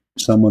how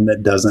someone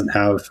that doesn't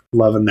have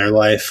love in their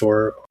life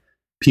or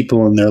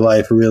people in their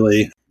life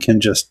really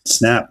can just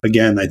snap.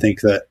 Again, I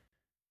think that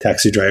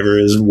Taxi Driver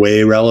is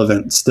way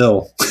relevant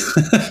still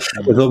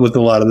with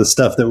a lot of the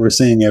stuff that we're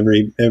seeing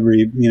every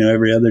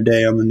other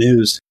day on the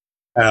news.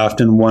 I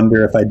often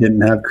wonder if I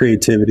didn't have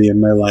creativity in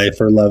my life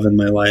or love in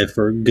my life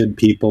or good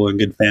people and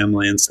good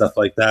family and stuff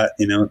like that.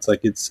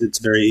 It's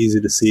very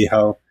easy to see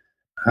how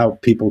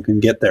people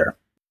can get there.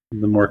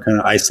 The more kind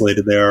of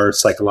isolated they are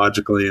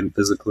psychologically and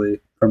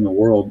physically from the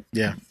world,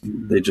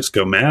 they just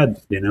go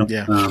mad,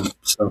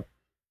 so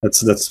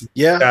that's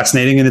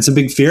fascinating, and it's a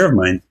big fear of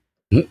mine.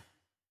 Mm-hmm.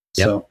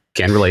 So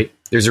can relate.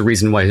 There's a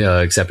reason why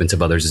acceptance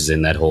of others is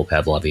in that whole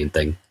Pavlovian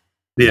thing.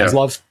 Yeah.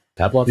 Pavlov?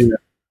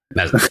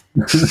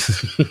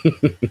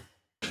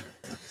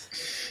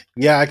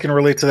 Yeah, I can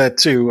relate to that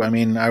too. I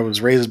mean, I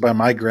was raised by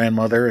my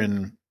grandmother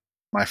and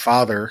my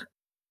father.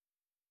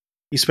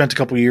 He spent a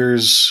couple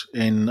years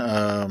in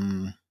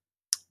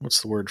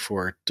what's the word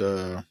for it?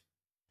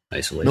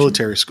 Isolation.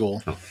 Military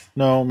school. Oh.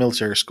 No,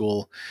 military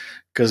school,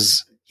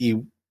 because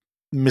he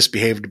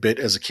misbehaved a bit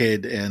as a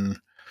kid, and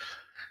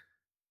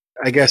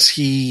I guess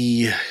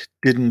he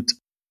didn't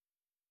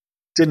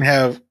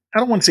have. I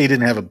don't want to say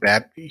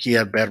he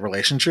had a bad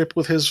relationship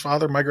with his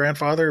father, my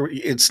grandfather.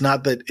 It's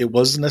not that it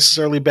was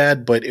necessarily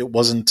bad, but it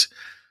wasn't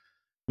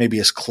maybe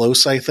as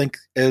close, I think,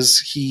 as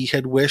he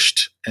had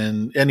wished.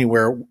 And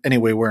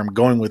anyway, where I'm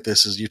going with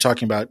this is you're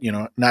talking about,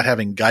 not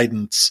having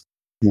guidance.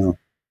 Yeah.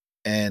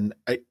 And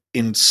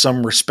in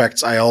some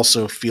respects, I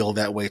also feel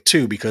that way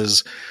too,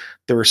 because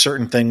there were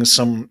certain things,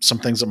 some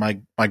things that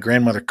my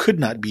grandmother could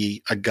not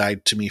be a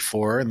guide to me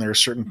for. And there are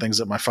certain things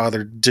that my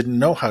father didn't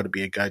know how to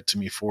be a guide to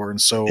me for.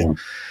 And so,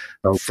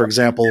 for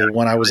example,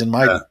 when I was in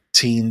my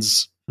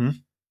teens, you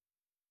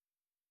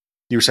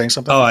were saying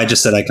something? Oh, I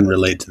just said I can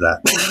relate to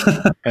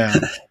that.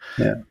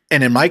 Yeah.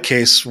 And in my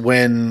case,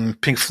 when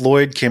Pink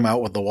Floyd came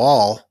out with The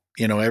Wall,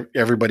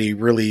 everybody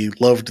really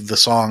loved the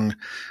song,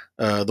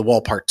 The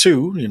Wall Part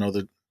 2,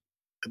 the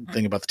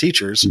thing about the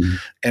teachers. Mm-hmm.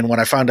 And when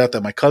I found out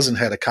that my cousin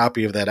had a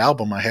copy of that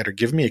album, I had her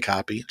give me a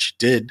copy. She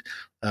did,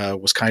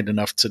 was kind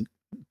enough to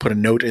put a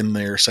note in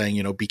there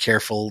saying, be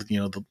careful,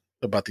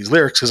 about these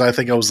lyrics. Cause I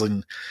think I was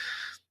in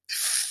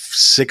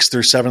 6th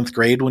or 7th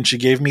grade when she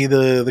gave me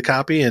the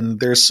copy.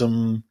 And there's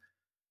some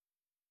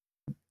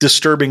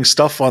disturbing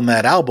stuff on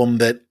that album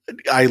that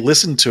I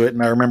listened to it.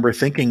 And I remember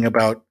thinking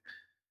about,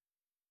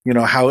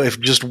 how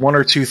if just one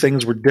or two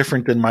things were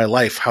different in my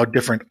life, how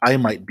different I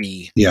might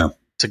be. Yeah.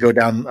 To go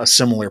down a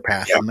similar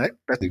path. Yeah, and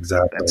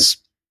that's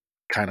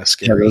kind of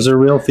scary. Yeah, those are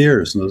real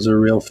fears.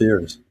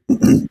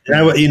 And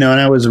I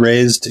was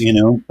raised,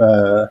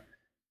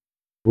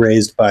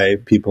 raised by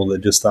people that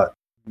just thought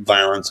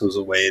violence was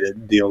a way to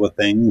deal with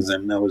things.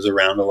 And I was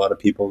around a lot of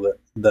people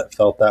that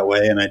felt that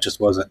way. And I just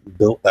wasn't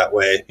built that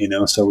way,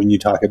 So when you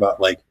talk about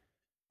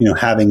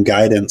having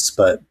guidance,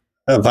 but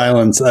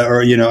violence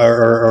or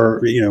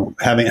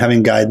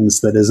having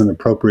guidance that isn't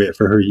appropriate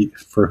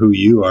for who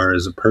you are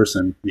as a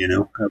person,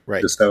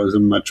 right. Just I was a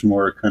much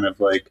more kind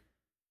of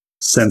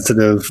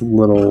sensitive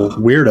little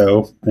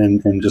weirdo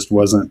and just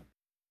wasn't.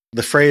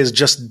 The phrase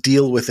 "just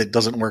deal with it"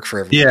 doesn't work for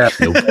everyone.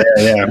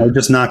 Yeah. Or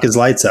just knock his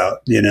lights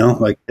out,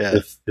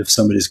 if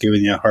somebody's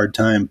giving you a hard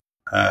time,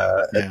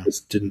 I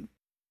just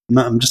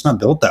I'm just not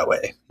built that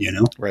way,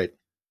 Right.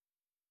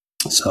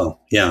 So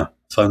yeah,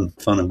 fun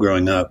of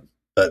growing up.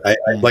 But I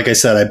like I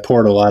said, I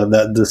poured a lot of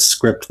this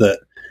script that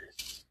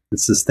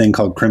it's this thing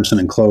called Crimson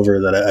and Clover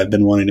that I've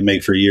been wanting to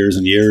make for years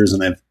and years.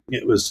 And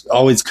it was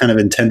always kind of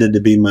intended to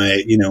be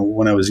my,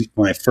 when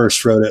I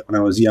first wrote it, when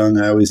I was young,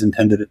 I always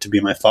intended it to be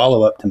my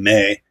follow up to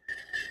May.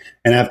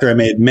 And after I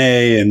made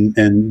May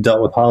and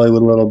dealt with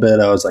Hollywood a little bit,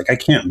 I was like, I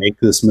can't make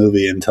this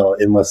movie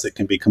unless it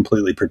can be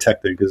completely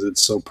protected, because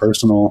it's so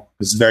personal.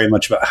 It's very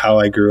much about how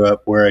I grew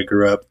up, where I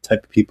grew up, the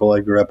type of people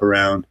I grew up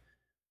around.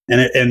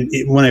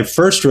 When I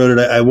first wrote it,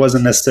 I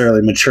wasn't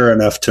necessarily mature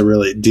enough to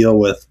really deal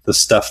with the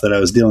stuff that I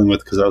was dealing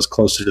with, because I was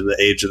closer to the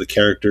age of the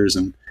characters.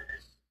 And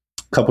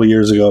a couple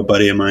years ago, a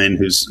buddy of mine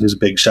who's a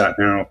big shot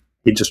now,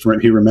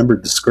 he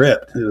remembered the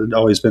script. It had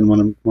always been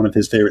one of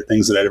his favorite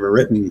things that I'd ever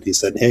written. He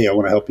said, "Hey, I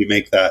want to help you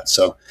make that."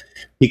 So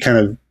he kind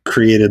of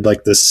created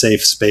like this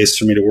safe space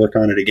for me to work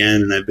on it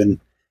again. And I've been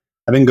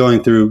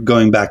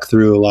going back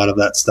through a lot of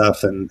that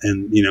stuff, and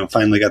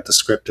finally got the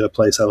script to a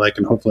place I like,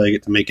 and hopefully I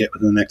get to make it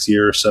within the next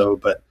year or so.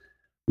 But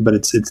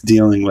it's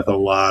dealing with a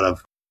lot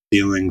of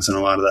feelings and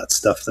a lot of that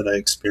stuff that I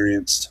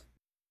experienced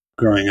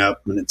growing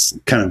up. And it's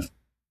kind of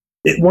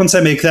once I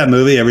make that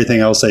movie,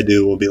 everything else I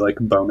do will be like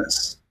a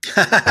bonus.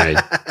 Right.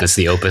 That's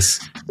the opus.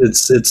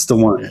 It's the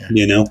one,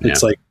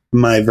 It's like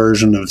my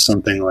version of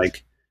something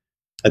like,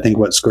 I think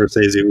what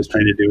Scorsese was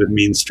trying to do with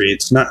Mean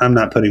Streets. I'm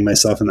not putting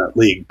myself in that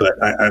league, but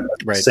I'm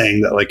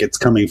saying that like it's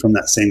coming from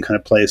that same kind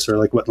of place, or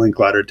like what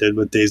Linklater did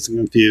with Dazed and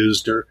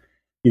Confused, or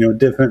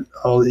different,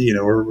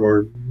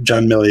 or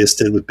John Milius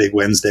did with Big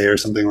Wednesday, or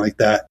something like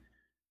that.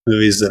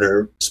 Movies that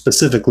are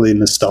specifically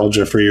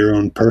nostalgia for your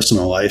own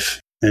personal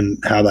life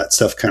and how that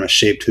stuff kind of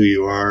shaped who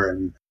you are,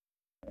 and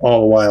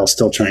all the while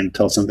still trying to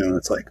tell something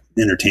that's like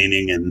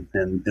entertaining and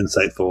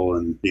insightful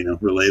and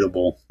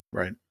relatable.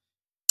 Right.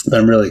 But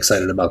I'm really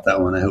excited about that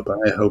one. I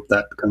hope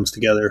that comes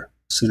together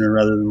sooner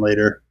rather than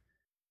later.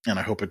 And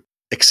I hope it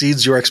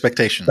exceeds your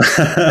expectations.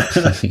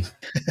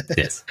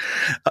 Yes.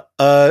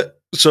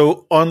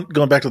 So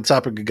going back to the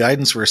topic of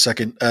guidance for a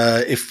second,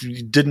 if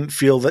you didn't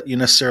feel that you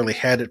necessarily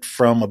had it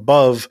from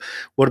above,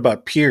 what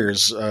about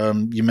peers?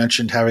 You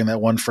mentioned having that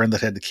one friend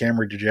that had the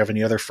camera. Did you have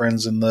any other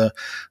friends in the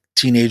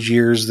teenage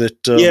years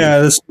that?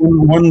 This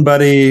one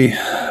buddy,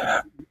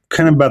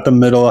 kind of about the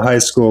middle of high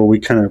school, we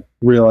kind of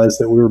realized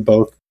that we were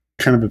both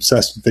kind of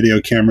obsessed with video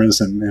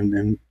cameras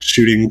and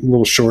shooting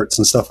little shorts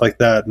and stuff like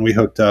that. And we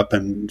hooked up,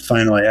 and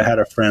finally I had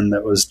a friend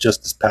that was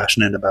just as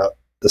passionate about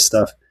the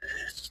stuff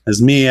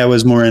as me. I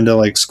was more into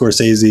like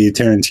Scorsese,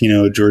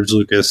 Tarantino, George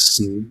Lucas,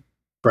 and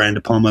Brian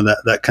De Palma,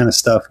 that kind of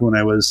stuff when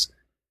I was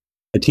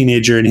a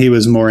teenager, and he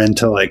was more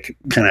into like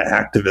kind of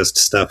activist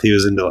stuff. He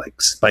was into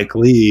like Spike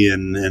Lee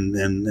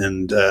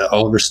and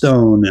Oliver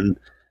Stone and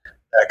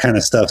that kind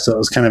of stuff. So it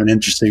was kind of an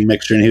interesting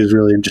mixture, and he was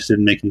really interested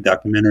in making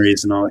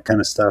documentaries and all that kind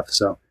of stuff.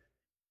 So,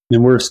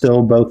 and we're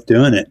still both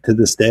doing it to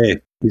this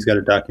day. He's got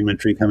a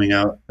documentary coming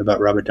out about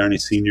Robert Downey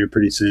Sr.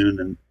 pretty soon,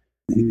 and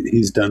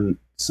he's done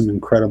some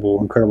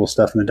incredible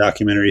stuff in the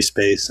documentary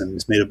space, and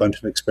he's made a bunch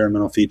of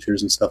experimental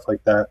features and stuff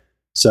like that.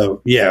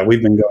 So yeah,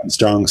 we've been going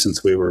strong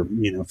since we were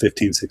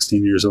 15,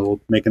 16 years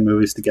old, making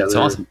movies together. That's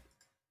awesome.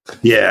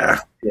 Yeah.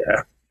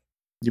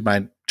 You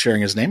mind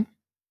sharing his name?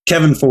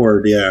 Kevin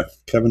Ford. Yeah,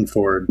 Kevin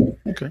Ford.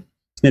 Okay.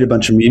 He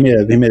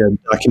made a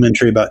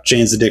documentary about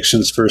Jane's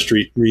Addiction's first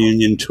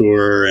reunion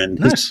tour, and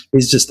nice.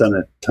 He's just done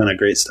a ton of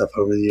great stuff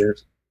over the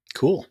years.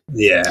 Cool.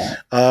 Yeah.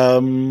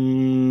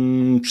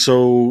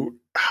 So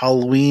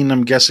Halloween,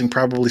 I'm guessing,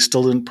 probably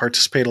still didn't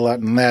participate a lot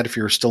in that if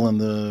you were still in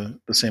the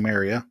same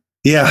area.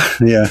 Yeah.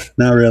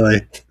 Not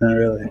really.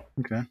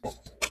 Okay.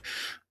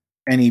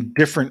 Any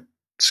different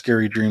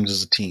scary dreams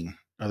as a teen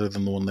other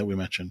than the one that we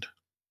mentioned?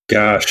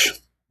 Gosh,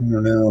 I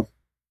don't know.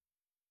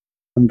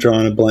 I'm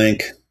drawing a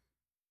blank.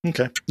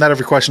 Okay. Not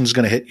every question is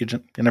going to hit you.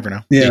 You never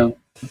know. Yeah.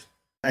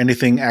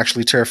 Anything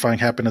actually terrifying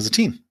happen as a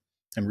teen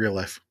in real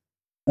life?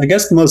 I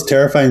guess the most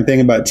terrifying thing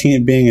about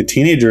being a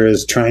teenager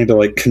is trying to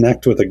like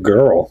connect with a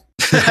girl.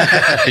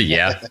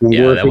 Yeah,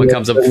 that one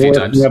comes up a few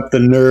times. Up the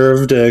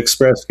nerve to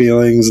express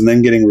feelings, and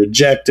then getting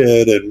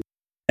rejected,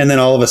 and then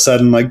all of a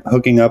sudden like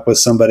hooking up with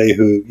somebody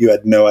who you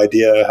had no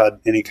idea had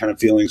any kind of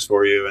feelings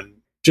for you, and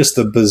just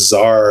the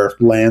bizarre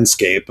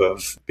landscape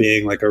of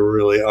being like a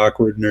really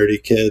awkward,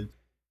 nerdy kid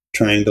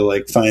trying to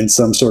like find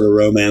some sort of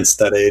romance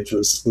at that age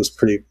was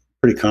pretty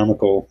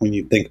comical when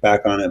you think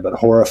back on it, but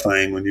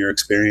horrifying when you're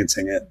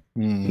experiencing it.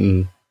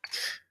 Mm.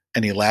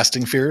 Any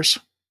lasting fears?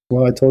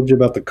 Well, I told you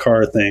about the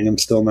car thing. I'm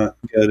still not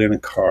good in a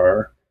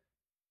car.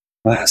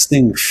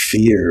 Lasting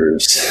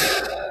fears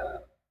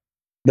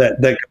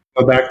that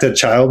go back to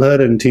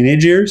childhood and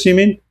teenage years, you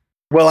mean?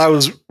 Well, I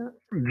was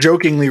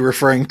jokingly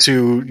referring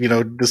to,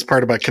 this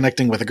part about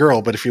connecting with a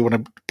girl, but if you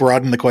want to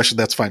broaden the question,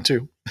 that's fine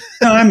too.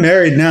 No, I'm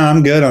married now.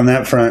 I'm good on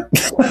that front.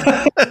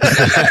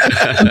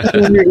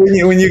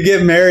 when you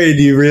get married,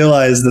 you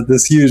realize that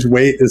this huge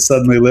weight is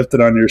suddenly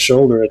lifted on your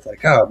shoulder. It's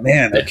like, oh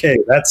man, okay,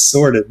 that's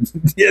sorted.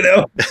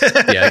 Yeah,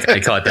 I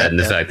caught that in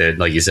the fact that,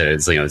 like you said,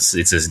 it's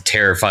it's a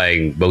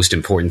terrifying, most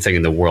important thing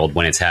in the world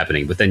when it's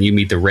happening. But then you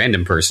meet the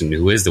random person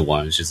who is the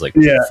one. It's just like,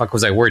 what the fuck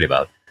was I worried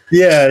about?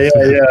 Yeah.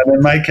 And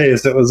in my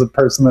case, it was a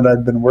person that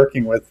I'd been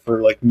working with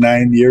for like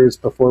 9 years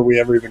before we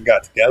ever even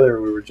got together.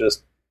 We were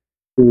just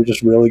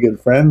really good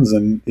friends,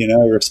 and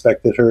I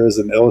respected her as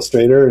an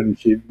illustrator, and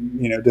she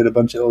did a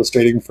bunch of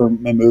illustrating for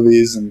my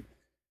movies, and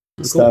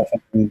stuff.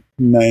 And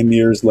 9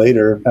 years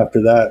later,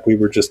 after that, we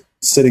were just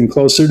sitting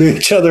closer to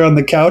each other on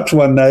the couch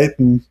one night,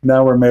 and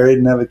now we're married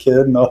and have a kid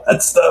and all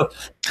that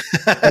stuff.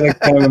 That's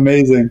kind of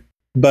amazing.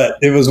 But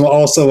it was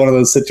also one of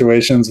those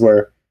situations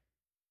where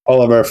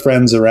all of our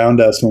friends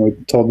around us, when we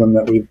told them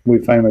that we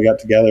finally got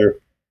together,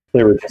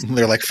 they're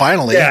like,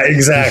 finally. Yeah,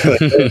 exactly.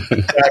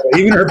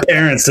 Exactly. Even her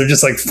parents, they're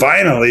just like,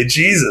 finally,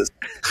 Jesus.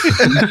 We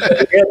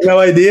had no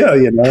idea,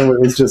 It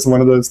was just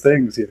one of those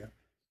things,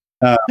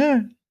 Yeah.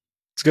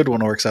 It's good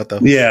when it works out, though.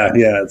 Yeah,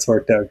 it's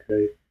worked out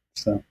great.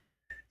 So,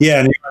 yeah,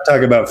 and you want to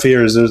talk about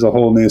fears. There's a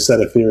whole new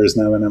set of fears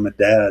now that I'm a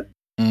dad.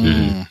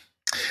 Mm.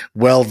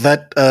 Well,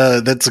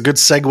 that's a good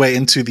segue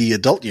into the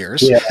adult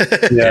years.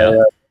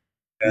 Yeah.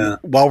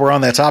 While we're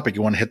on that topic,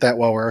 you want to hit that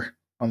while we're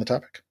on the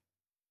topic?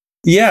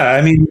 Yeah,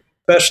 I mean,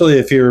 especially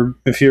if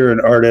you're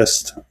an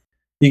artist,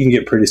 you can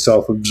get pretty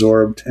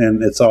self-absorbed,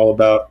 and it's all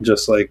about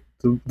just like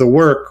the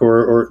work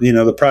or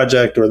the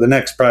project or the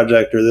next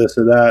project or this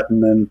or that,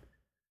 and then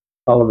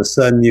all of a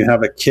sudden you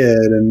have a kid,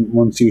 and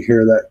once you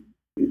hear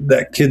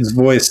that kid's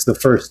voice the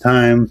first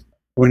time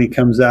when he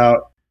comes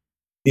out,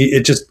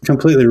 it just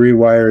completely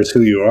rewires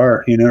who you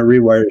are. It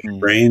rewires your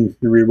brain,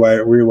 it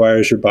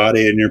rewires your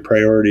body, and your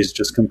priorities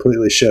just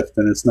completely shift,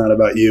 and it's not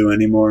about you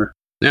anymore.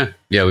 Yeah.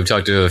 We've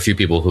talked to a few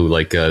people who,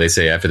 like, they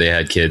say after they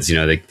had kids,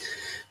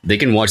 they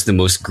can watch the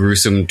most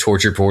gruesome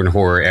torture porn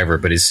horror ever,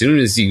 but as soon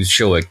as you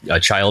show a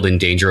child in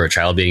danger or a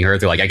child being hurt,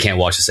 they're like, I can't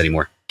watch this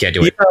anymore. Can't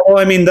do it. Yeah, well,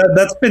 I mean,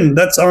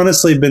 that's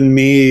honestly been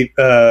me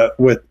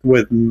with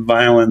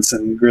violence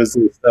and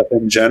grisly stuff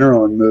in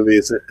general in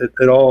movies.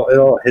 It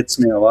all hits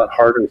me a lot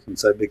harder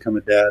since I've become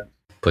a dad.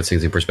 Puts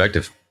things in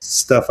perspective.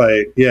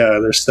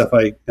 There's stuff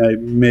I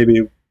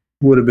maybe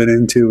would have been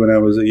into when I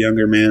was a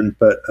younger man,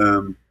 but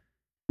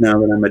now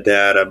that I'm a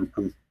dad,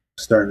 I'm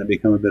starting to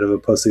become a bit of a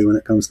pussy when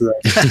it comes to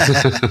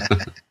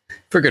that.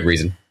 For good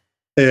reason.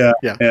 Yeah.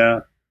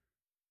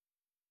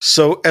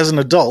 So as an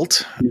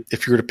adult,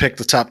 if you were to pick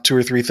the top 2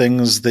 or 3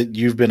 things that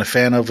you've been a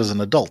fan of as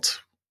an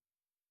adult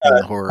in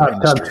the horror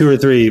industry. Top 2 or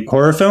 3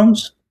 horror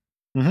films?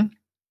 Mm-hmm.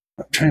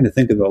 I'm trying to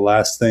think of the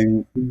last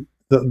thing.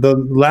 The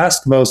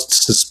last most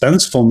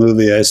suspenseful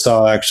movie I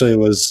saw actually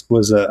was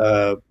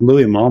a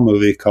Louis Malle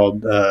movie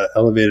called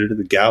Elevated to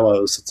the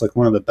Gallows. It's like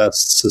one of the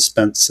best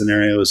suspense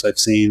scenarios I've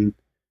seen.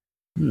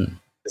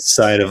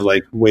 Side of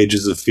like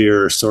Wages of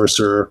Fear or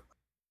Sorcerer.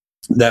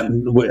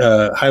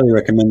 That highly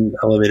recommend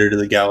Elevator to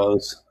the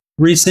Gallows.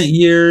 Recent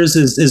years,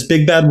 is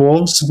Big Bad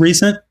Wolves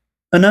recent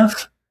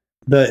enough?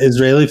 The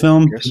Israeli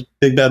film, yes.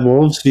 Big Bad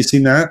Wolves. Have you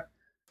seen that?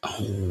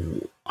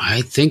 Oh,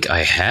 I think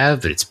I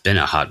have, but it's been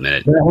a hot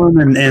minute. That one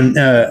and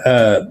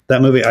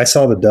that movie, I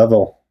Saw the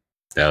Devil.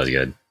 That was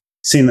good.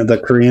 Seen the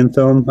Korean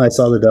film, I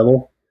Saw the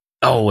Devil?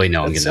 Oh, wait,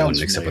 no, I'm getting that one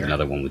mixed up with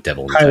another one with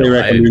Devil. Highly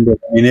recommend it.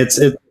 I mean, it's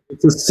a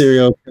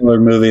serial killer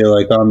movie,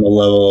 like on the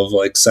level of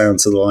like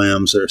Silence of the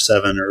Lambs or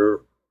Seven or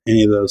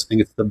any of those. I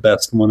think it's the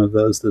best one of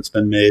those that's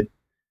been made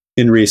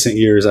in recent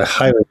years. I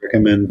highly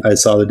recommend I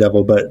Saw the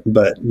Devil, but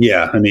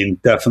yeah, I mean,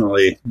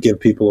 definitely give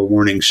people a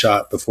warning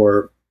shot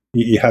before.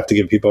 You have to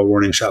give people a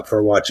warning shot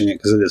before watching it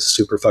because it is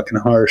super fucking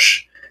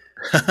harsh.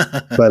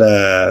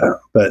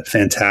 But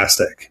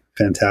fantastic.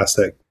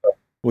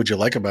 What'd you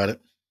like about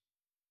it?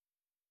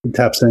 It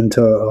taps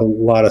into a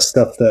lot of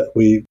stuff that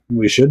we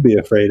should be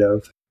afraid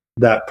of.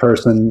 That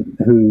person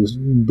whose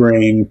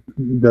brain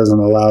doesn't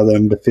allow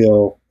them to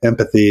feel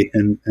empathy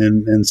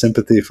and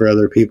sympathy for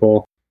other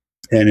people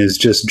and is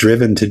just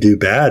driven to do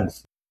bad,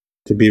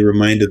 to be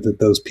reminded that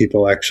those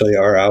people actually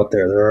are out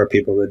there. There are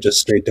people that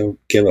just straight don't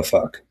give a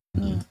fuck.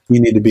 You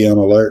need to be on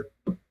alert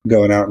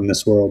going out in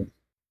this world.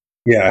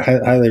 Yeah, I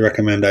highly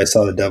recommend I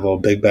Saw the Devil,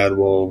 Big Bad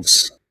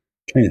Wolves.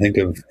 I'm trying to think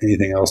of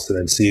anything else that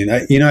I've seen.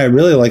 I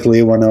really like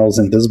Leigh Whannell's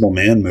Invisible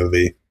Man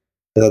movie.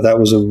 I thought that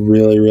was a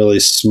really, really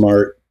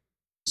smart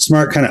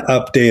kind of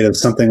update of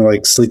something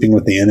like Sleeping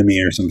with the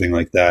Enemy or something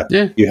like that.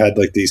 Yeah. You had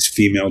like these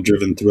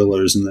female-driven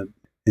thrillers in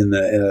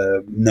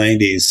the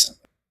 90s.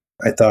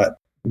 I thought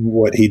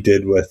what he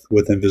did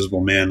with Invisible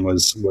Man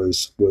was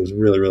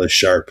really, really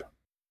sharp.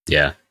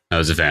 Yeah. I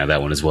was a fan of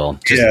that one as well.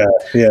 Just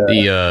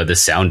the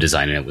sound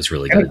design in it was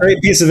really good. A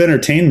great piece of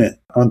entertainment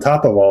on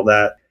top of all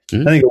that.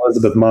 Mm-hmm. I think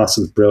Elizabeth Moss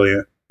is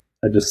brilliant.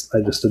 I just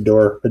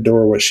adore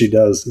what she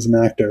does as an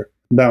actor.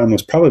 That one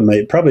was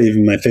probably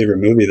even my favorite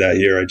movie that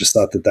year. I just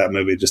thought that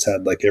movie just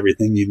had like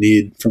everything you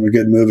need from a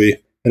good movie.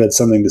 It had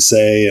something to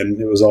say, and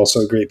it was also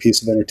a great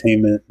piece of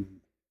entertainment. It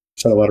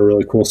had a lot of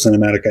really cool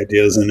cinematic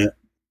ideas in it.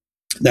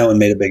 That one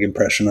made a big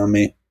impression on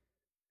me.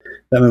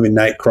 That movie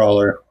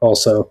Nightcrawler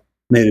also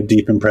made a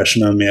deep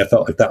impression on me. I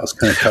felt like that was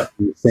kind of cut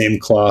from the same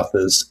cloth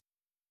as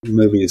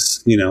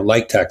movies,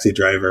 like Taxi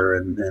Driver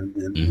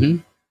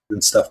and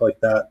stuff like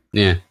that.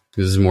 Yeah,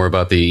 this is more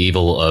about the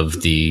evil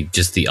of the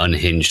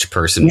unhinged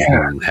person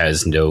who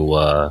has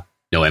no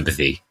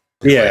empathy.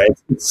 Yeah,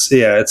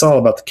 it's all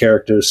about the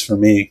characters for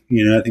me.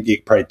 I think you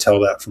can probably tell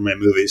that from my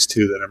movies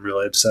too, that I'm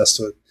really obsessed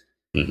with.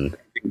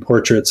 Mm-hmm.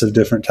 Portraits of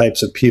different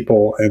types of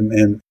people,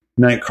 and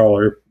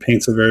Nightcrawler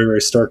paints a very, very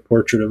stark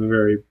portrait of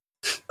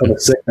a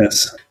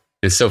sickness.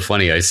 It's so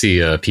funny. I see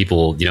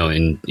people,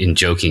 in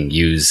joking,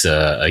 use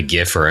a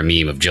GIF or a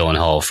meme of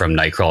Gyllenhaal from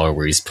Nightcrawler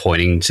where he's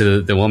pointing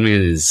to the woman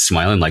and is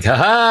smiling like, "Ha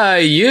ha,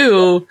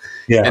 you!"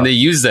 Yeah. And they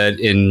use that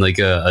in like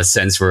a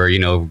sense where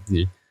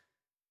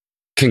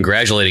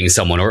congratulating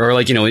someone, or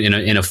like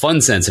in a fun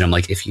sense. And I'm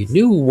like, if you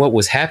knew what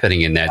was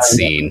happening in that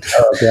scene,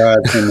 Oh God.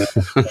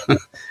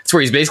 it's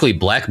where he's basically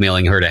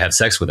blackmailing her to have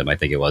sex with him. I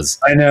think it was.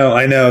 I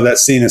know. That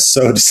scene is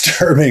so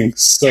disturbing.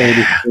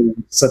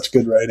 Disturbing. Such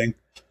good writing.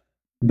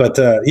 But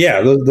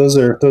those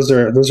are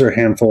a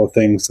handful of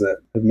things that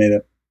have made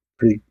a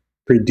pretty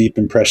deep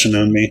impression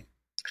on me.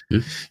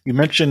 You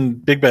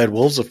mentioned Big Bad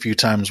Wolves a few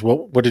times.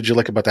 What did you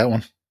like about that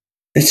one?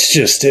 It's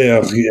just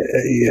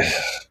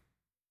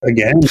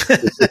again,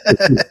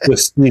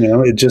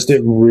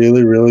 it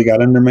really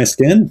got under my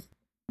skin.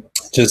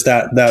 Just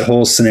that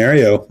whole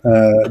scenario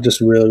just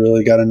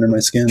really got under my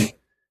skin.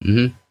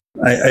 Mm-hmm.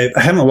 I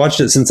haven't watched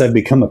it since I've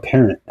become a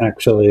parent,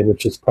 actually,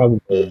 which is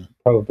probably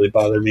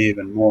bothered me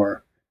even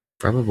more.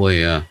 Probably,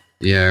 yeah.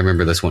 I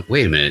remember this one.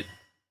 Wait a minute.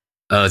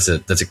 That's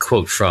a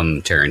quote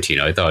from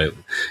Tarantino. I thought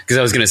because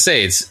I was going to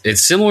say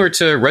it's similar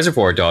to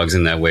Reservoir Dogs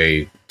in that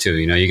way too.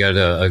 You got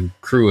a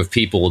crew of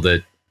people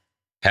that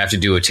have to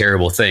do a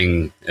terrible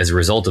thing as a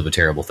result of a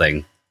terrible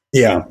thing.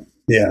 Yeah,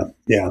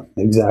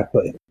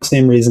 exactly.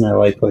 Same reason I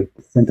like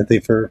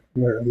sympathy for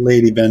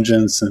Lady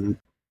Vengeance, and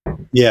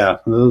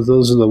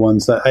those are the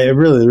ones that I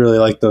really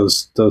like.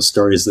 Those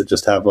stories that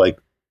just have like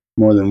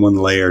more than one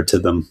layer to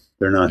them.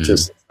 They're not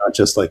just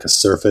like a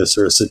surface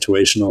or a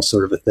situational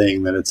sort of a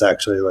thing, that it's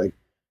actually like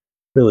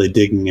really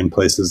digging in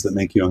places that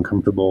make you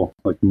uncomfortable,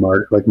 like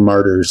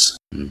Martyrs.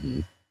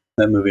 Mm-hmm.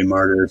 That movie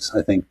Martyrs,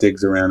 I think,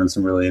 digs around in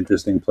some really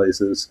interesting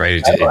places.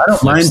 Right. I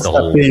don't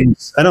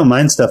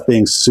mind stuff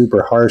being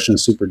super harsh and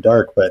super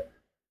dark, but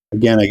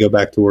again, I go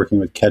back to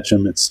working with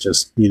Ketchum. It's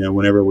just,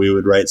 whenever we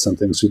would write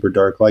something super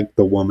dark like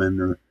The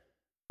Woman or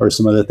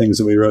some other things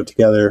that we wrote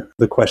together,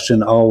 the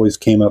question always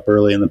came up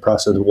early in the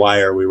process: why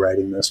are we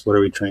writing this? What are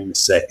we trying to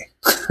say?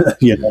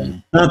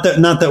 Not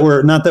that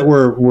we're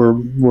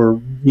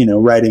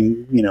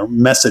writing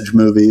message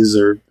movies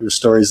or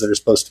stories that are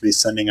supposed to be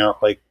sending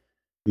out like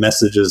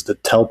messages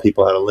that tell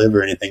people how to live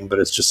or anything, but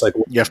it's just like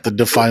you have to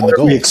define the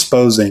goal. What are we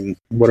exposing?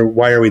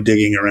 Why are we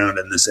digging around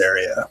in this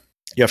area?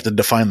 You have to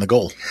define the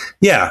goal.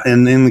 Yeah,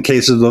 and in the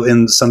case of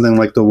in something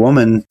like The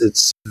Woman,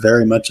 it's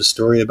very much a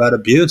story about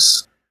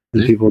abuse.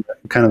 And people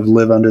kind of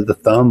live under the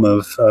thumb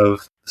of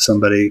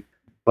somebody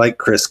like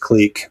Chris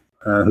Cleek,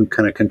 who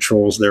kind of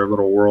controls their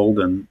little world,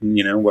 and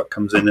what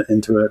comes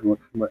into it, and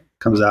what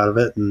comes out of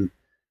it, and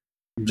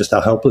just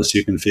how helpless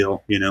you can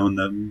feel.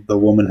 And the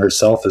woman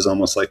herself is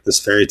almost like this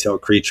fairy tale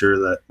creature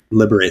that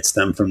liberates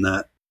them from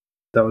that.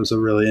 That was a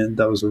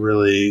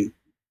really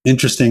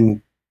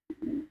interesting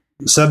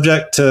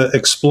subject to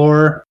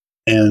explore,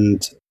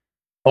 and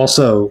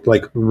also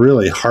like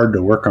really hard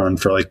to work on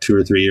for like 2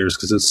 or 3 years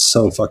because it's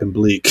so fucking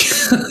bleak.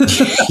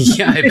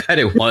 Yeah, I bet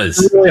it was.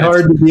 It's really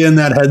hard to be in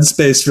that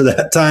headspace for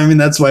that time, and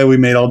that's why we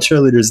made All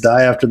Cheerleaders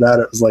Die. After that,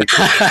 it was like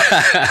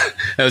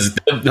that was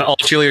All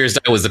Cheerleaders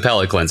Die was the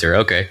palate cleanser.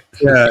 Okay.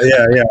 Yeah,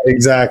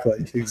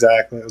 exactly.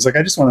 It was like,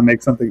 I just want to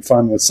make something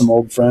fun with some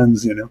old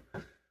friends,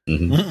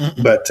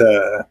 Mm-hmm. But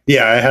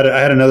I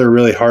had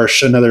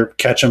another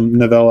Ketchum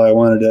novella I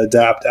wanted to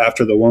adapt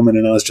after The Woman,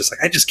 and I was just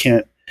like,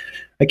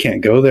 I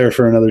can't go there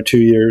for another 2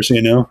 years,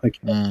 I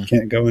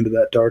can't go into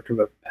that dark of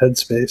a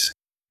headspace.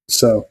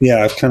 So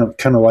I've kind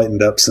of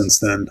lightened up since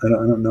then. I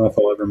don't know if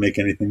I'll ever make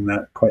anything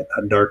quite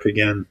that dark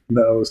again.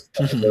 That was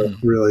a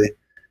really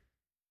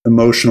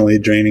emotionally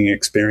draining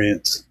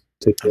experience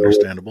to deal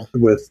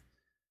with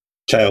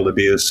child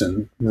abuse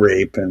and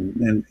rape,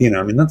 and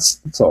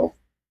that's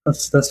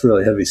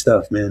really heavy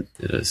stuff, man.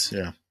 It is.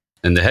 Yeah.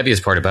 And the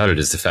heaviest part about it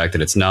is the fact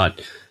that it's not,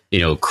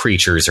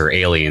 creatures or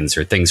aliens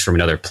or things from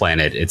another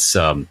planet.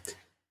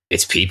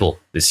 It's people,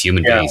 it's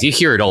human beings. You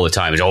hear it all the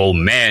time.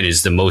 Man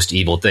is the most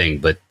evil thing.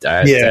 But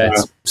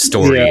that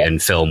story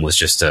and film was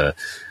just a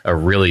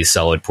really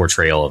solid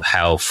portrayal of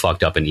how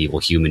fucked up and evil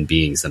human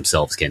beings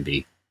themselves can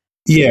be.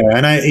 Yeah.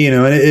 And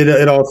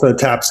it also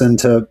taps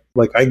into,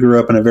 like, I grew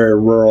up in a very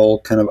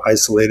rural, kind of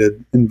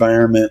isolated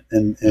environment,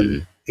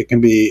 and it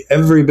can be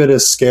every bit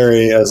as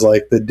scary as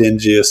like the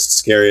dingiest,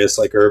 scariest,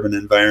 like urban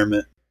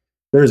environment.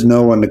 There's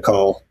no one to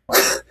call.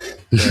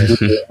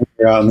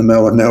 You're out in the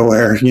middle of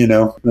nowhere,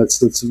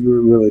 that's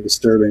really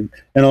disturbing.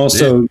 And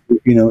also,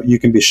 you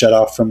can be shut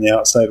off from the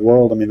outside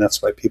world. I mean,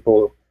 that's why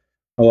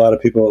a lot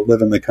of people that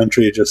live in the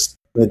country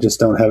they just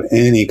don't have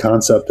any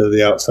concept of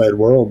the outside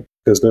world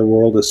because their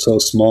world is so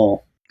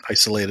small.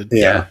 Isolated.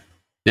 Yeah.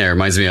 It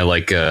reminds me of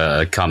like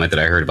a comment that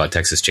I heard about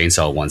Texas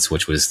Chainsaw once,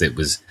 which was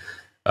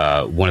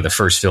one of the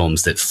first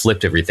films that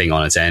flipped everything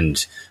on its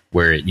end,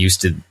 where it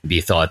used to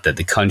be thought that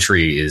the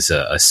country is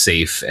a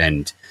safe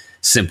and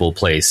simple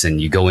place, and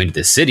you go into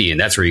the city and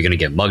that's where you're going to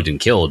get mugged and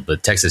killed.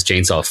 But Texas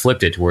Chainsaw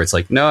flipped it to where it's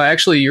like, no,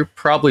 actually, you're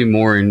probably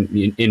more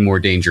in more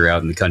danger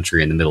out in the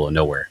country in the middle of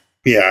nowhere.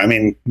 Yeah, I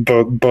mean,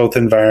 both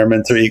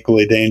environments are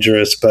equally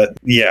dangerous, but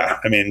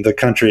the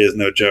country is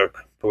no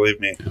joke.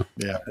 Believe me.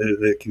 Yeah,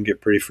 it can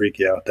get pretty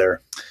freaky out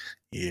there.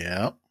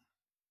 Yeah.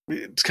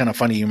 It's kind of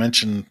funny you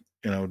mentioned,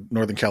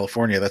 Northern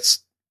California.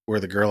 That's where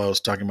the girl I was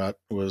talking about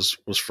was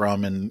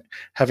from, and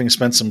having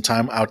spent some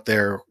time out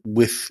there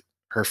with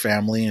her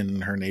family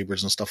and her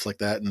neighbors and stuff like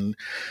that, and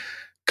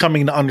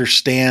coming to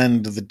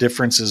understand the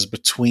differences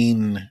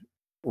between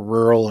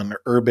rural and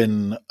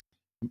urban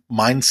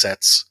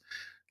mindsets.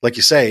 Like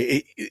you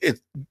say,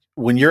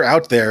 when you're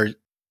out there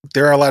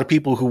are a lot of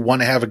people who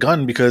want to have a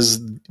gun because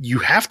you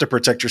have to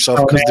protect yourself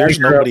because there's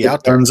nobody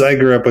out there. I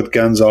grew up with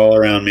guns all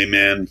around me,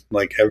 man.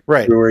 Like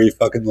everywhere you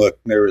fucking look,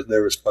 there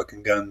was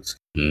fucking guns.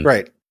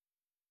 Right.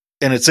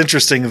 And it's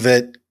interesting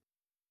that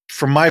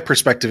from my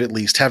perspective, at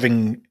least,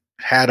 having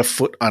had a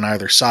foot on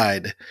either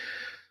side,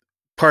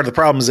 part of the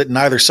problem is that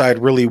neither side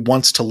really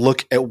wants to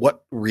look at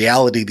what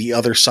reality the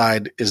other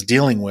side is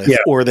dealing with,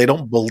 or they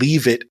don't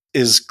believe it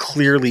as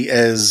clearly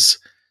as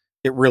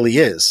it really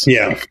is.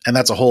 Yeah. And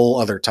that's a whole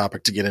other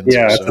topic to get into.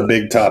 Yeah, it's a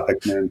big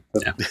topic, man.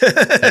 Yeah.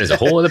 That is a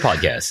whole other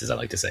podcast, as I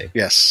like to say.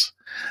 Yes.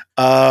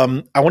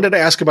 I wanted to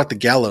ask about The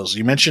Gallows.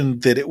 You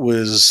mentioned that it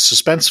was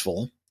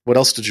suspenseful. What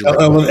else did you like?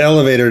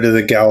 Elevator to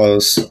the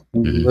Gallows.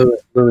 Really,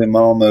 really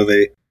Mall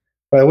movie.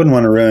 But I wouldn't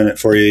want to ruin it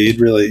for you. You'd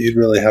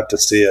really have to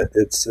see it.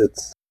 It's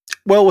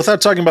Well,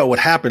 without talking about what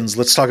happens,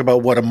 let's talk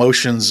about what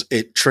emotions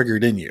it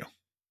triggered in you.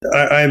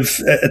 I've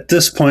at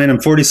this point,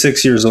 I'm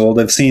 46 years old.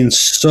 I've seen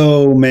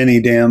so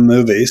many damn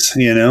movies,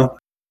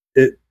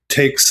 It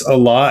takes a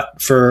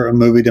lot for a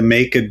movie to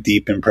make a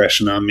deep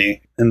impression on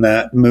me. And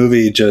that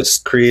movie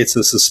just creates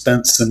a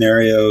suspense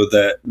scenario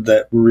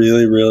that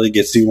really, really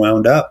gets you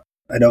wound up.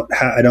 I don't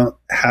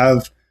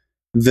have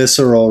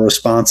visceral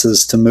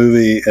responses to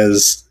movies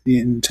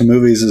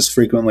as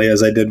frequently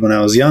as I did when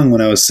I was young, when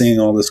I was seeing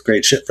all this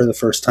great shit for the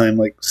first time,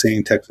 like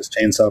seeing Texas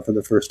Chainsaw for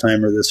the first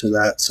time or this or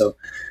that. So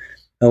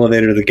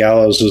Elevator to the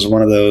Gallows was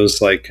one of those,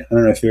 like, I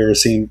don't know if you've ever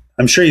seen,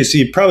 I'm sure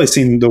you've probably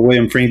seen the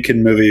William Friedkin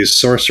movie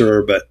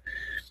Sorcerer, but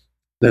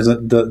there's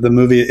the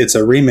movie, it's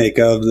a remake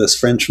of this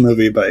French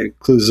movie by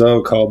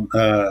Clouzot called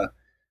The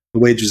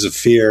Wages of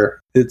Fear.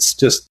 It's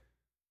just,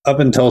 up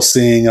until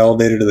seeing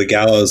Elevator to the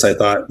Gallows, I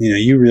thought,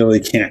 you really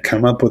can't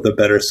come up with a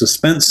better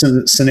suspense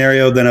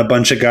scenario than a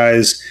bunch of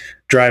guys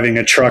driving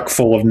a truck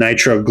full of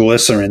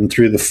nitroglycerin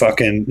through the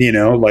fucking,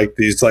 like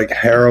these like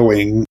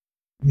harrowing,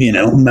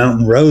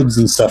 mountain roads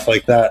and stuff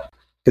like that.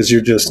 Because you're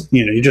just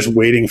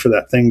waiting for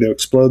that thing to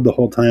explode the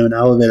whole time. And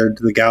Elevator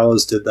to the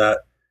Gallows did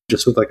that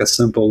just with like a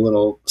simple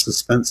little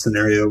suspense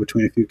scenario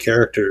between a few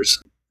characters.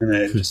 And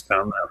I just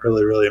found that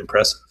really, really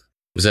impressive.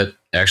 Was that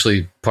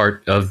actually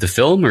part of the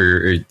film,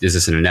 or is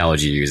this an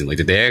analogy you're using? Like,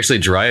 did they actually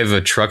drive a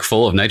truck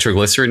full of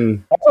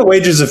nitroglycerin? That's what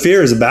Wages of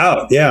Fear is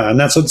about. Yeah. And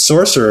that's what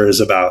Sorcerer is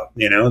about.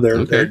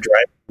 They're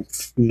driving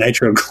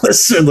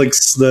nitroglycerin,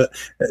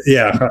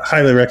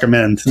 highly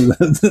recommend.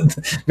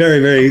 Very,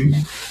 very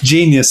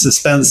genius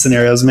suspense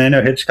scenarios. I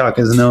know Hitchcock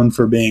is known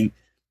for being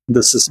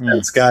the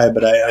suspense guy,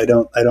 but I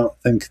don't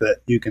think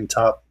that you can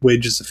top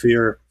Wages of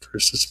Fear for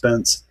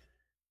suspense,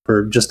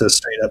 for just a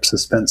straight up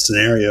suspense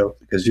scenario,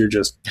 because you're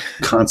just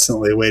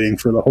constantly waiting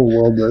for the whole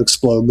world to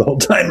explode the whole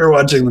time you're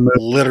watching the movie.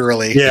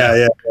 Literally.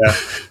 Yeah.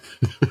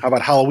 How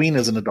about Halloween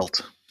as an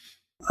adult?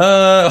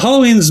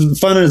 Halloween's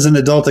fun as an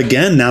adult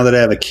again, now that I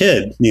have a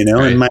kid,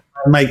 right.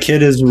 And my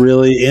kid is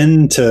really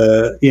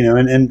into,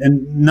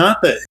 and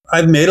not that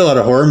I've made a lot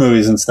of horror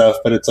movies and stuff,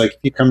 but it's like, if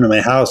you come to my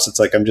house, it's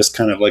like, I'm just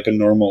kind of like a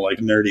normal, like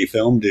nerdy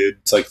film dude.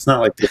 It's like, it's not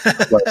like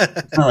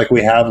it's not like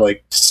we have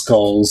like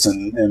skulls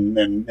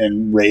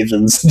and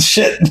ravens and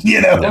shit,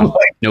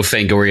 No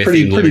Fangoria.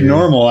 Pretty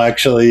normal,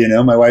 actually.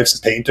 My wife's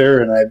a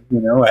painter, and I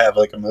have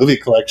like a movie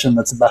collection.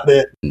 That's about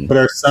it. But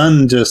our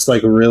son just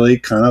like really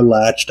kind of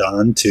latched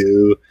on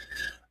to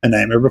A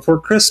Nightmare Before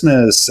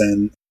Christmas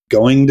and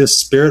going to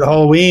Spirit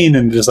Halloween,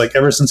 and just like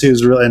ever since he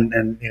was really,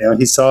 and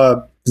he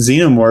saw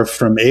Xenomorph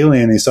from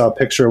Alien, he saw a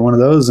picture of one of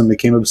those and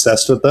became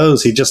obsessed with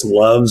those. He just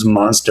loves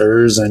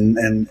monsters and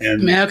I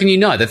mean, how can you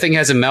not? That thing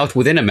has a mouth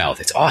within a mouth.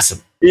 It's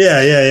awesome.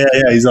 Yeah.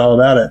 He's all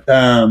about it.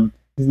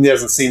 He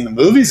hasn't seen the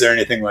movies or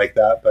anything like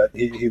that, but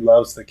he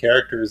loves the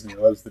characters and he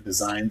loves the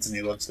designs and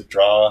he loves to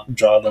draw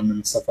them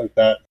and stuff like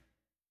that.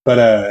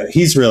 But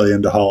he's really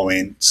into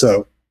Halloween,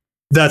 so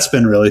that's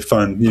been really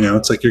fun.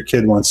 It's like your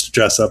kid wants to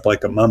dress up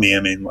like a mummy. I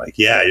mean, like,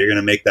 yeah, you're going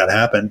to make that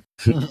happen.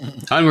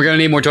 And we're going to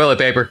need more toilet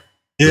paper.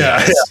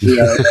 Yeah.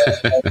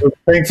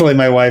 Thankfully,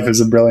 my wife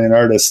is a brilliant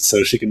artist,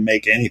 so she can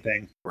make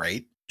anything.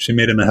 Right. She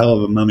made him a hell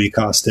of a mummy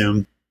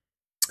costume.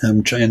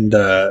 So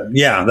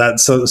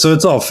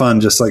it's all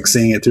fun, just like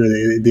seeing it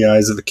through the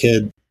eyes of a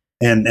kid,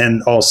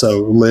 and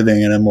also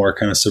living in a more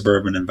kind of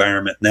suburban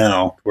environment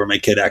now, where my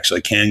kid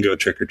actually can go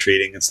trick or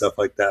treating and stuff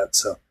like that.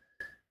 So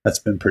that's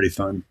been pretty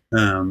fun.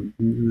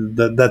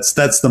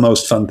 That's the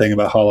most fun thing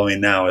about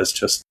Halloween now, is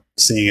just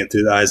seeing it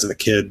through the eyes of a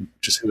kid,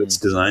 just who it's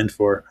designed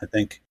for, I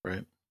think.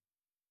 Right.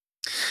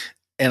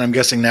 And I'm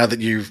guessing now that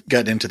you've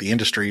gotten into the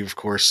industry, of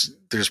course,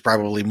 there's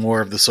probably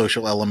more of the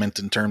social element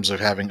in terms of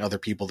having other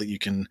people that you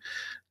can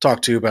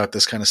talk to about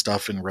this kind of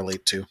stuff and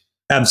relate to.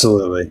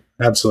 Absolutely.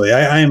 I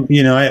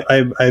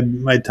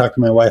talk to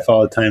my wife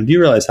all the time. Do you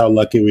realize how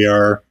lucky we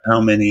are? How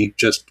many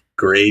just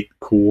great,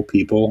 cool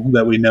people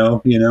that we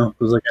know. You know, it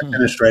was like I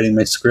finished writing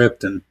my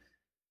script, and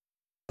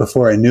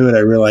before I knew it, I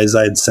realized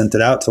I had sent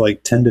it out to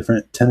like 10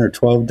 or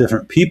 12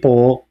 different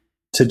people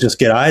to just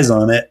get eyes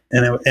on it.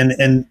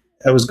 And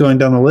I was going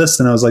down the list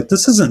and I was like,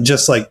 this isn't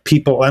just like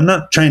people. I'm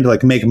not trying to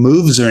like make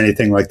moves or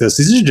anything like this.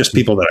 These are just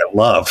people that I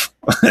love.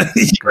 You know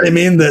what I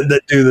mean?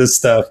 That do this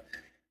stuff.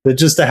 That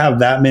just to have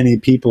that many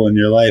people in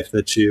your life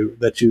that you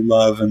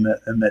love and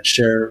that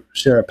share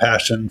a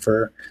passion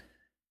for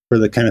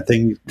the kind of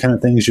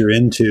things you're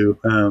into.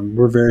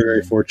 We're very,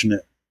 very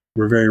fortunate.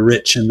 We're very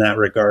rich in that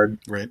regard.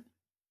 Right.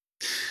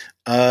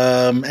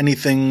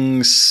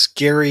 Anything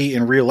scary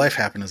in real life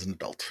happen as an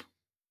adult?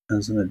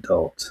 As an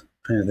adult, I'm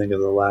trying to think of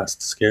the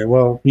last scare.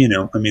 Well, you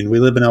know, I mean, we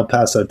live in El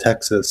Paso,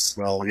 Texas.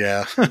 Well,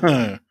 yeah.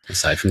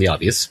 Aside from the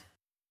obvious.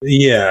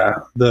 Yeah,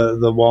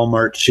 the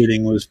Walmart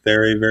shooting was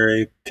very,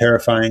 very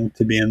terrifying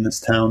to be in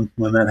this town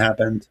when that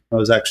happened. I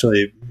was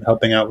actually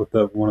helping out with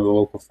one of the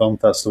local film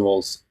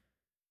festivals,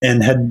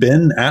 and had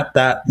been at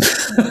that,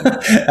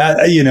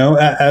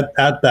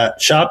 at that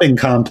shopping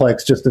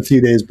complex just a few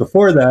days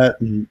before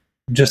that, and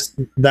just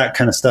that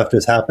kind of stuff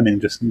just happening,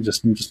 just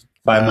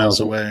 5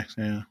 miles away.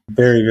 Yeah,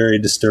 very, very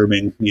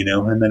disturbing, you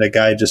know. And then a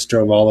guy just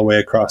drove all the way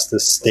across the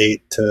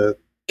state to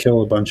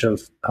kill a bunch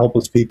of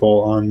helpless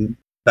people on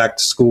back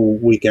to school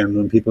weekend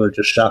when people are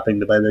just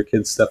shopping to buy their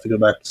kids stuff to go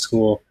back to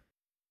school.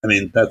 I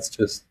mean, that's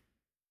just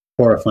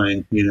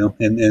horrifying, you know,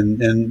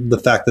 and the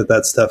fact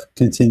that stuff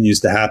continues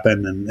to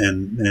happen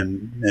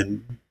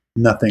and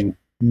nothing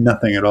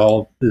at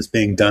all is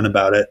being done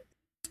about it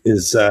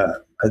is, I'd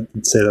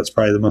say that's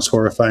probably the most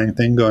horrifying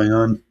thing going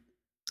on.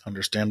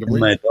 Understandably.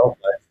 In my adult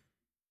life.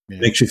 Yeah.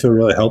 It makes you feel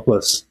really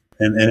helpless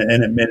and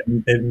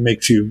it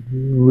makes you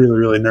really,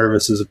 really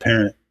nervous as a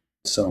parent.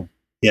 So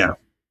yeah.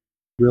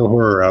 Real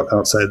horror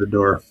outside the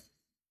door.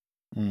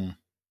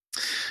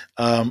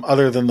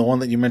 Other than the one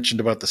that you mentioned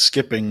about the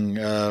skipping,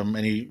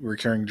 any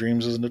recurring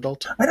dreams as an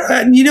adult?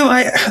 I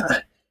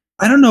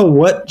don't know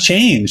what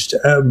changed,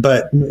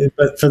 but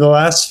for the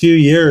last few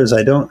years,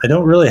 I don't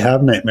really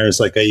have nightmares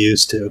like I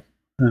used to.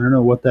 I don't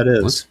know what that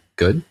is. That's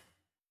good.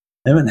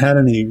 I haven't had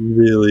any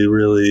really,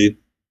 really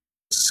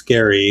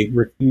scary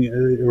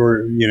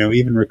or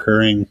even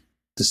recurring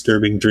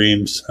disturbing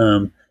dreams.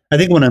 I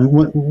think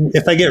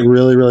if I get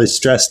really, really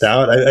stressed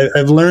out,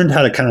 I've learned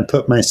how to kind of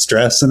put my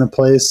stress in a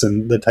place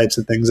and the types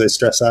of things I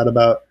stress out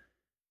about.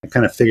 I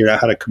kind of figured out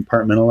how to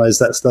compartmentalize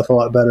that stuff a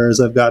lot better as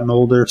I've gotten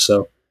older.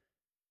 So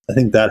I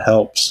think that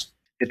helps.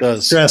 It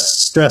does.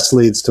 Stress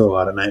leads to a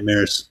lot of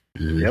nightmares.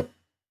 Mm-hmm. Yep.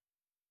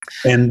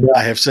 And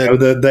I have said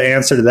the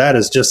answer to that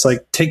is just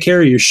like, take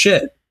care of your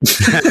shit.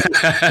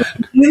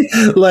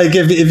 Like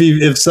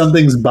if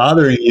something's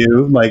bothering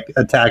you, like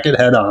attack it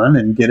head on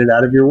and get it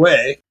out of your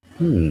way.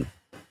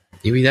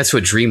 Maybe that's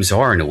what dreams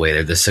are in a way.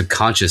 They're the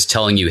subconscious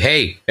telling you,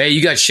 hey,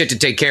 you got shit to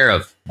take care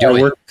of.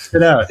 Work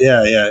it out.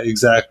 Yeah,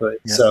 exactly.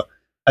 Yeah. So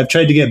I've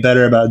tried to get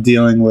better about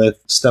dealing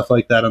with stuff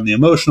like that on the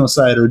emotional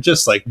side or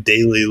just like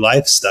daily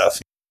life stuff.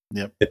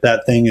 Yep. If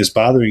that thing is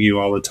bothering you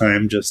all the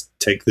time, just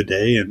take the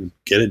day and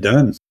get it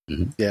done.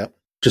 Mm-hmm. Yeah.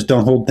 Just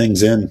don't hold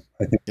things in.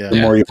 I think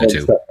the more you hold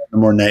stuff, the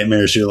more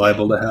nightmares you're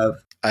liable to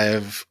have. I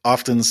have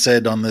often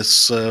said on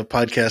this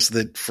podcast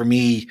that for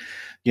me,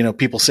 you know,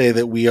 people say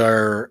that we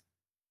are,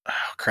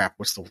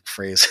 what's the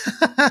phrase?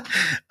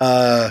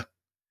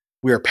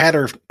 We are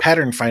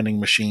pattern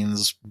finding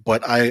machines,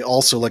 but I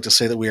also like to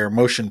say that we are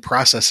motion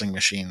processing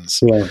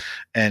machines. Yeah.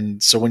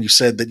 And so when you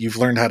said that you've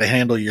learned how to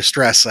handle your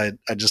stress, I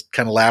just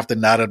kind of laughed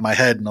and nodded my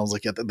head, and I was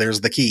like, yeah,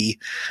 there's the key.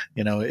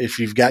 You know, if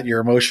you've got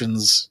your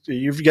emotions,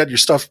 you've got your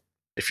stuff.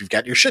 If you've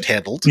got your shit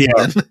handled,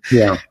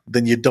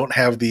 then you don't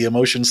have the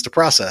emotions to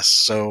process.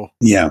 So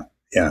yeah,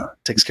 it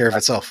takes care of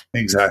itself.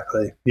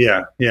 Exactly.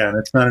 Yeah. And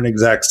it's not an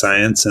exact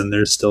science, and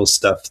there's still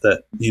stuff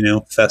that, you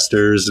know,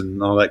 festers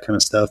and all that kind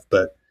of stuff.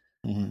 But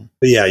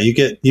yeah,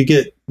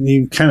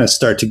 you kind of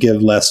start to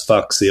give less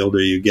fucks the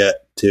older you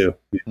get too.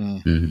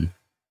 Mm-hmm.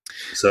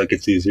 So it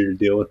gets easier to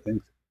deal with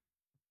things.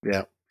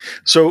 Yeah.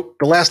 So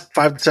the last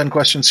 5 to 10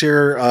 questions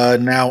here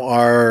now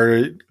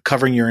are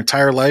covering your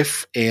entire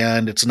life,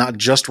 and it's not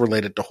just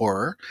related to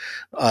horror.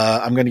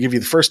 I'm going to give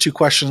you the first 2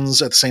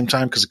 questions at the same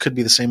time because it could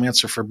be the same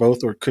answer for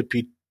both, or it could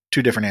be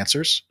 2 different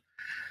answers.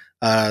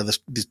 The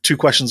 2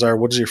 questions are: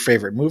 what is your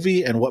favorite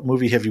movie, and what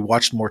movie have you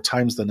watched more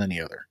times than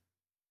any other?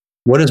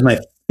 What is my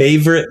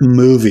favorite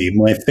movie?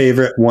 My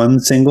favorite one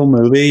single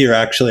movie? You're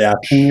actually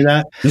asking me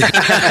that?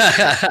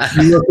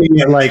 I'm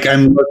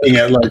looking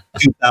at like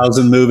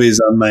 2,000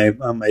 movies on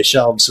my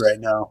shelves right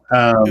now.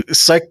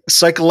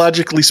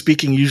 Psychologically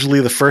speaking,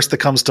 usually the first that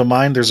comes to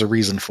mind, there's a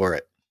reason for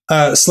it.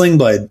 Sling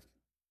Blade.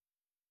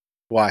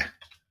 Why?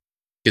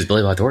 Because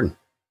Billy Bob Thornton.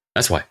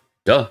 That's why.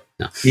 Duh.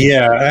 No.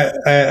 Yeah,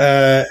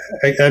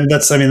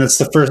 that's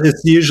the first.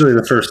 It's usually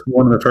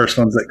one of the first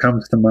ones that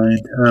comes to mind.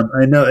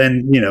 I know,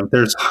 and you know,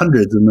 there's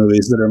hundreds of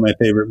movies that are my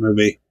favorite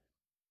movie,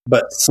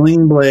 but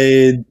Sling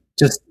Blade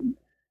just,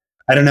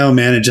 I don't know,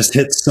 man. It just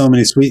hits so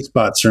many sweet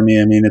spots for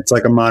me. I mean, it's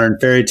like a modern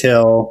fairy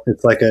tale.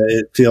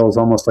 It feels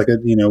almost like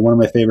one of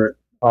my favorite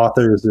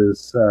authors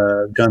is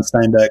John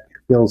Steinbeck.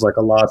 It feels like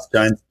a lost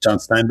John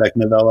Steinbeck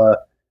novella.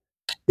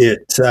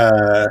 It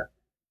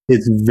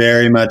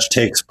very much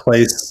takes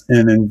place in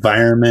an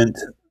environment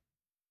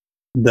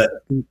that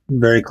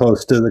very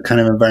close to the kind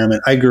of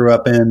environment I grew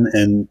up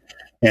in,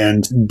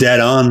 and dead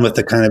on with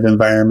the kind of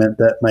environment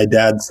that my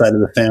dad's side of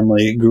the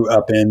family grew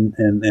up in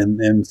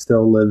and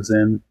still lives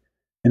in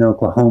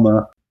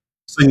Oklahoma.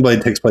 Sling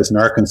Blade takes place in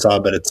Arkansas,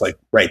 but it's like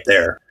right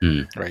there.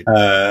 Right.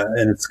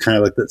 And it's kind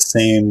of like that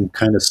same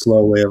kind of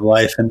slow way of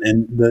life. And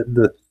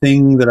the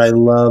thing that I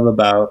love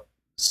about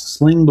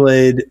Sling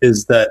Blade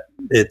is that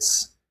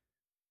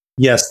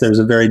yes, there's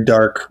a very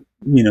dark,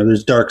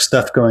 there's dark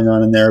stuff going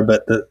on in there,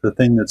 but the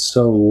thing that's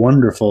so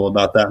wonderful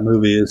about that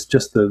movie is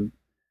just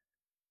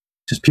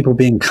people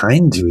being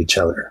kind to each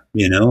other,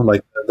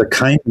 like the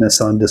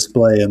kindness on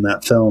display in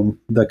that film,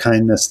 the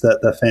kindness that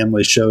the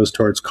family shows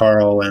towards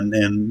Carl and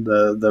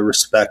the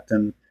respect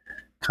and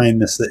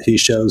kindness that he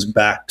shows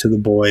back to the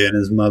boy and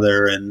his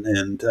mother and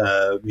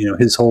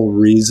his whole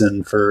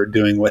reason for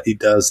doing what he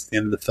does at the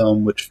end of the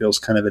film, which feels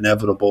kind of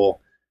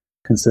inevitable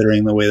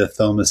considering the way the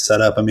film is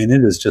set up. I mean,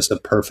 it is just a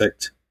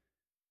perfect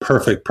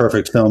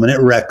film, and it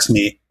wrecks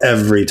me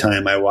every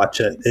time I watch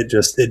it. It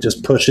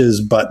just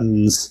pushes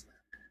buttons.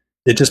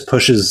 It just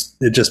pushes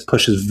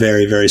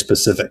very, very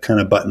specific kind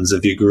of buttons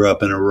if you grew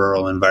up in a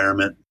rural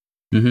environment.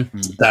 Mm-hmm.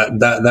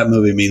 That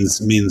movie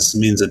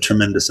means a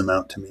tremendous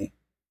amount to me.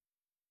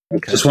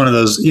 Okay. Just one of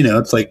those,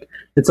 it's like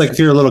if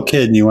you're a little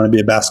kid and you want to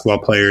be a basketball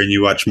player and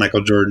you watch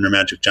Michael Jordan or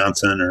Magic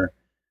Johnson or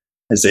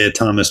Isaiah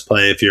Thomas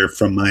play. If you're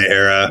from my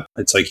era,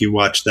 it's like you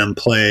watch them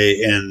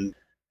play, and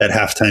at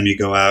halftime you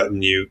go out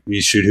and you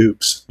shoot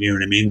hoops. You know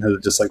what I mean?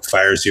 It just like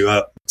fires you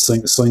up.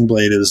 Sling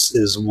Blade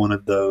is one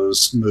of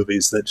those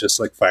movies that just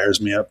like fires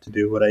me up to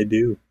do what I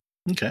do.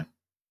 Okay.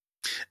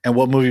 And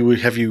what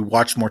movie have you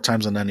watched more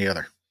times than any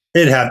other?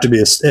 It'd have to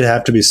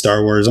be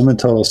Star Wars. I'm a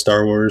total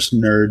Star Wars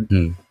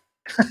nerd.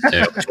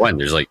 Yeah, which one?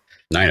 There's like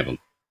 9 of them.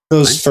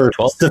 Those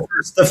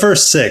the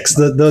first 6,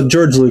 the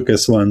George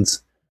Lucas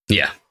ones.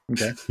 Yeah.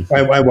 Okay.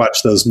 I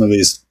watch those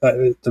movies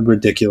a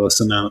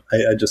ridiculous amount.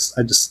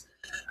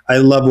 I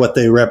love what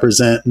they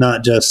represent.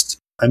 Not just,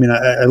 I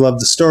love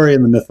the story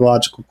and the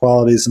mythological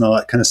qualities and all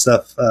that kind of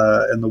stuff,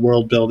 and the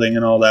world building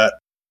and all that.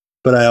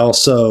 But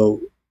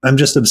I'm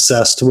just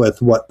obsessed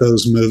with what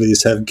those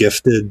movies have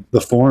gifted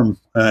the form.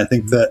 I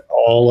think that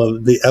all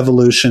of the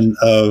evolution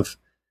of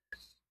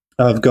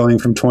going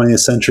from 20th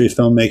century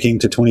filmmaking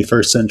to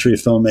 21st century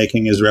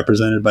filmmaking is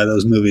represented by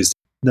those movies.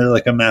 They're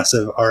like a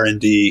massive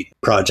R&D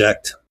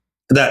project.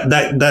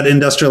 That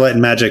Industrial Light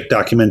and Magic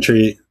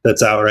documentary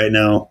that's out right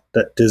now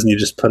that Disney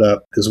just put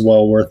up is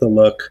well worth a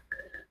look,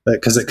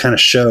 because it kind of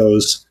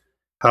shows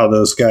how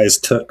those guys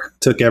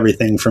took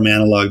everything from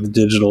analog to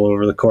digital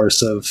over the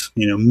course of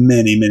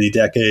many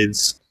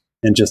decades,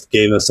 and just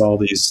gave us all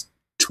these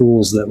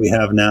tools that we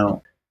have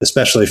now,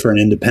 especially for an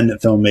independent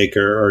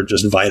filmmaker, or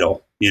just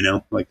vital.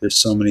 Like there's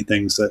so many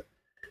things that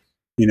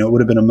it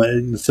would have been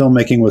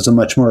filmmaking was a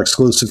much more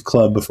exclusive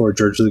club before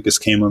George Lucas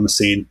came on the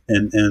scene,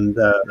 and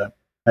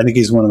I think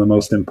he's one of the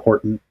most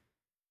important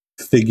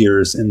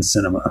figures in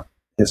cinema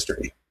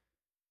history,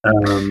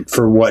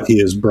 for what he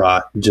has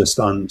brought just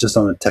on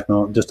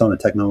the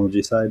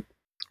technology side.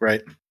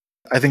 Right.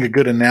 I think a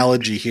good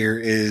analogy here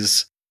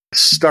is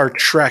Star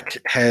Trek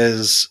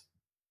has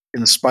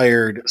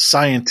inspired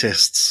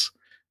scientists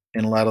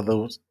in a lot of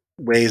those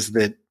ways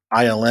that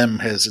ILM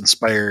has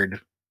inspired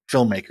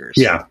filmmakers.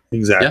 Yeah,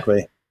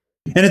 exactly. Yeah.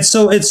 And it's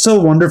so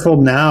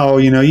wonderful now,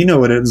 you know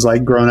what it was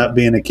like growing up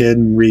being a kid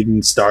and reading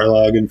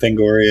Starlog and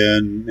Fangoria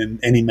and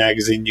any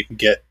magazine you can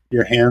get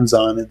your hands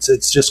on.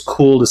 It's just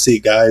cool to see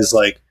guys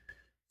like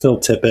Phil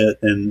Tippett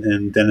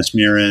and Dennis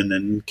Muren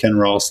and Ken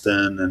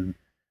Ralston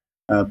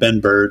and Ben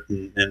Burtt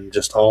and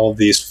just all of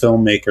these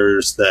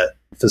filmmakers that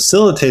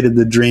facilitated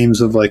the dreams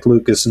of like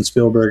Lucas and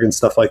Spielberg and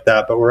stuff like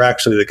that, but were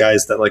actually the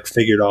guys that like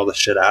figured all the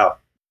shit out.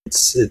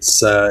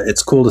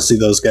 It's cool to see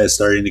those guys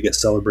starting to get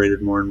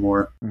celebrated more and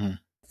more. Mm-hmm.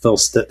 Phil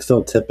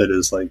Tippett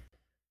is like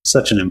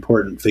such an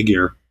important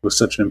figure, was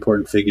such an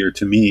important figure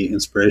to me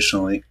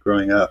inspirationally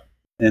growing up,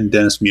 and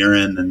Dennis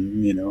Muren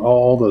and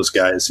all those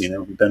guys,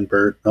 Ben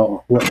Burtt,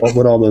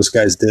 what all those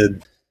guys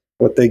did,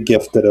 what they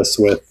gifted us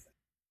with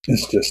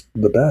is just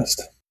the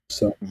best.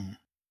 So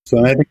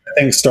I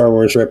think Star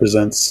Wars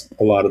represents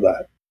a lot of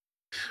that.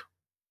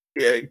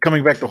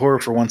 Coming back to horror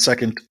for 1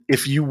 second,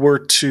 if you were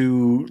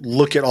to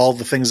look at all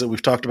the things that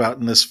we've talked about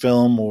in this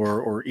film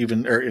or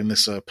even in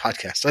this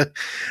podcast,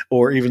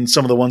 or even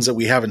some of the ones that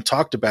we haven't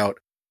talked about,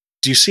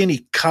 do you see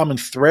any common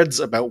threads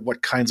about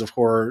what kinds of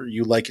horror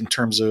you like in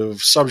terms of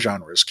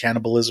subgenres,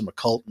 cannibalism,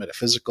 occult,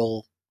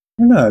 metaphysical?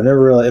 No, I've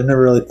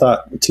never really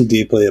thought too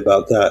deeply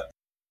about that.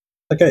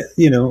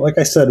 Like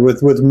I said,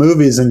 with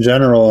movies in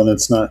general, and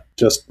it's not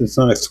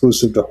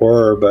exclusive to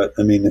horror, but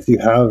I mean, if you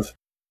have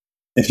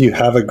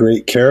a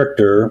great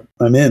character,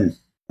 I'm in.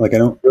 Like, I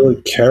don't really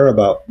care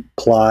about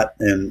plot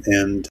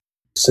and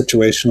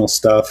situational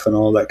stuff and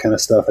all that kind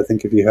of stuff. I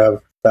think if you have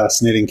a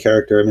fascinating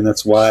character, I mean,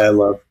 that's why I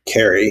love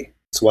Carrie.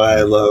 It's why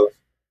I love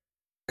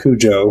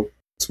Cujo.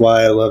 It's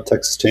why I love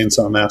Texas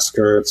Chainsaw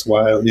Massacre. It's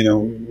why,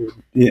 and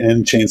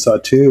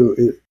Chainsaw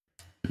 2,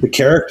 the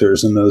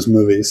characters in those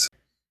movies,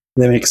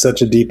 they make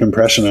such a deep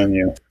impression on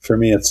you. For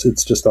me,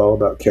 it's just all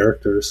about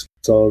characters.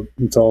 It's all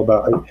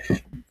about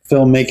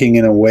filmmaking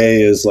in a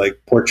way is like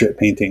portrait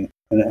painting.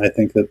 And I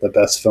think that the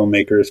best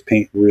filmmakers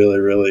paint really,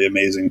 really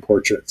amazing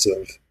portraits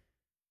of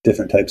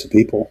different types of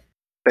people.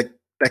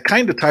 That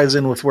kind of ties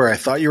in with where I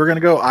thought you were going to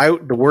go.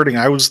 The wording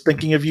I was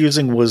thinking of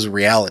using was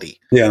reality.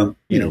 Yeah.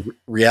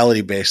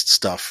 Reality-based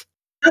stuff.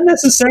 Not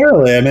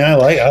necessarily. I mean, I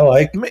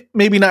like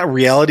maybe not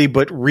reality,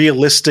 but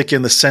realistic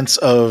in the sense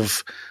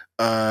of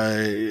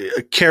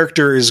a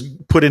character is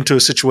put into a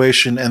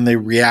situation and they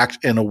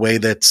react in a way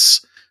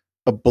that's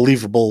a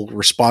believable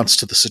response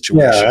to the situation.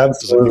 Yeah,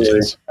 absolutely.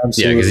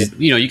 Yeah, because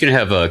you can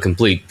have a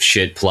complete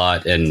shit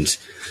plot and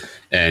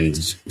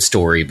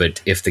story, but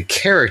if the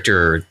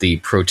character, the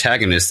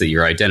protagonist that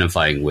you're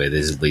identifying with,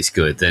 is at least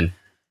good, then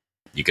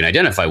you can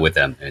identify with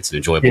them, and it's an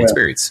enjoyable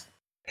experience.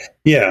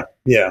 Yeah,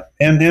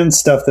 and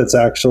stuff that's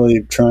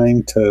actually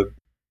trying to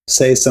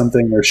say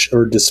something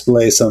or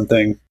display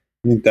something.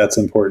 I think that's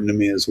important to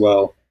me as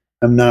well.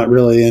 I'm not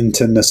really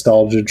into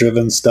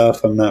nostalgia-driven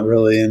stuff. I'm not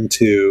really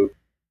into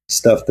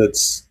stuff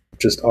that's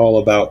just all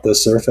about the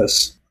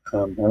surface.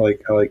 I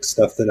like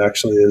stuff that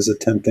actually is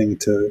attempting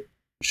to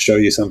show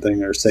you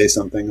something or say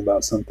something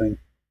about something.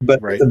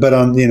 But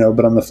on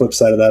the flip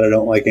side of that, I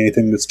don't like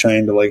anything that's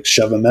trying to like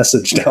shove a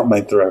message down my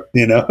throat.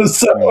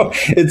 So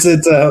it's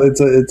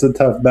a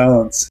tough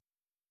balance.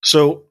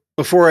 So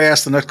before I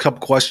ask the next couple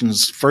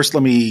questions, first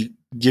let me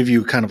give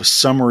you kind of a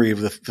summary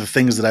of the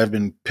things that I've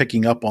been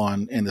picking up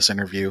on in this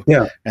interview.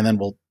 Yeah, and then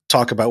we'll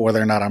talk about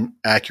whether or not I'm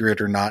accurate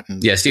or not.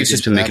 And Steve's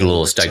just been making a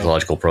little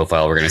psychological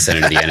profile. We're going to send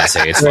it to the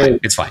NSA. It's fine.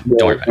 It's fine. Yeah,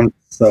 don't worry about it.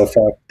 So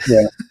fucked.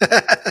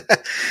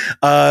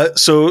 Yeah.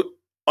 So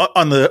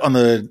on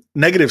the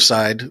negative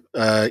side,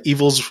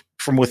 evils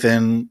from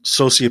within,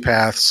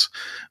 sociopaths,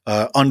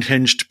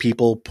 unhinged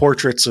people,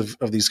 portraits of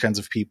these kinds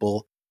of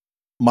people,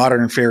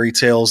 modern fairy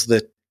tales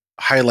that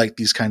highlight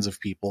these kinds of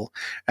people.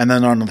 And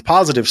then on the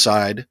positive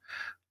side,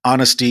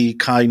 honesty,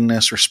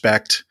 kindness,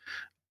 respect,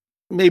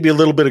 maybe a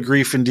little bit of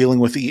grief in dealing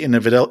with the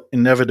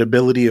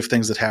inevitability of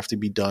things that have to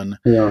be done.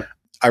 Yeah.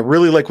 I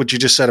really like what you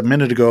just said a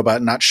minute ago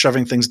about not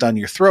shoving things down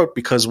your throat,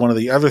 because one of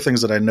the other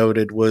things that I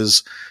noted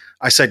was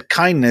I said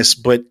kindness,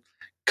 but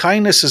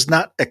kindness is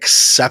not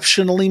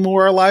exceptionally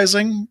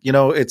moralizing.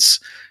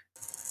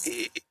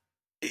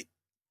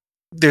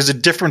 There's a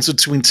difference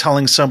between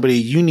telling somebody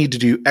you need to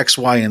do X,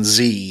 Y, and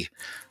Z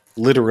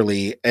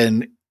literally,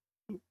 and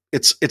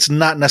it's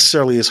not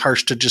necessarily as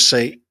harsh to just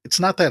say it's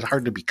not that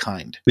hard to be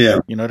kind. Yeah.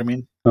 You know what I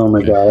mean? Oh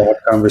my God. I have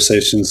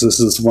conversations. This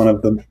is one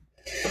of the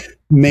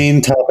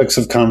main topics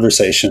of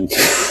conversation,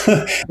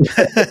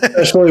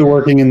 especially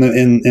working in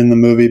the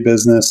movie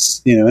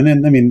business,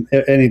 and I mean,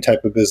 any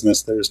type of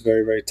business, there's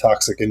very, very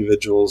toxic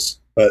individuals,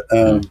 but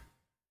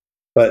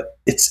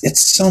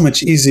it's so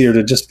much easier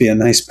to just be a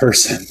nice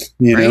person,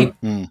 right?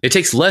 It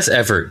takes less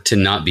effort to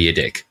not be a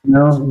dick.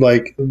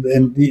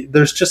 And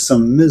there's just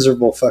some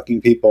miserable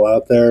fucking people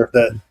out there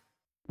that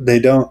they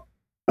don't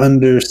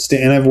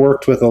understand. And I've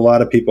worked with a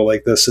lot of people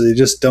like this, so they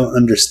just don't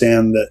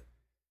understand that.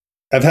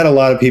 I've had a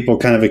lot of people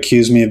kind of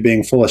accuse me of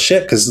being full of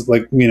shit because,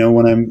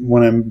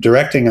 when I'm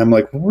directing, I'm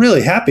like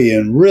really happy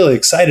and really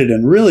excited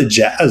and really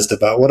jazzed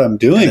about what I'm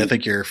doing. And I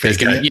think you're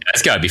faking it. Yeah,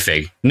 it's got to be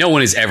fake. No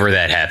one is ever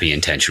that happy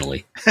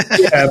intentionally.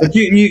 Yeah, but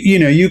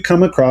you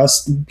come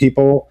across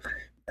people,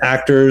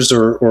 actors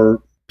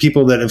or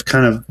people that have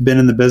kind of been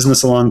in the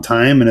business a long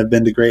time and have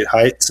been to great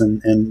heights,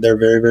 and they're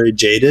very, very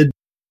jaded.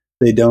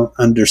 They don't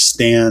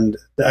understand.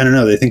 I don't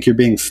know. They think you're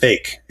being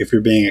fake if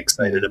you're being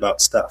excited about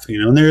stuff,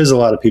 and there is a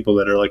lot of people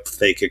that are like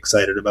fake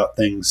excited about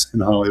things in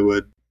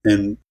Hollywood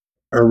and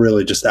are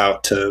really just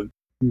out to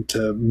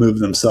move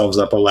themselves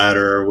up a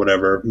ladder or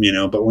whatever,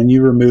 but when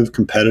you remove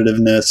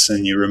competitiveness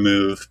and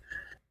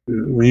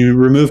when you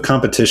remove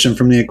competition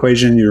from the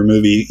equation, you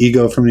remove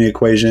ego from the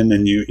equation,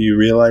 and you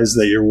realize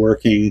that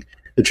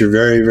that you're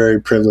very,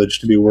 very privileged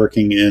to be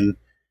working in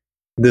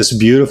this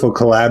beautiful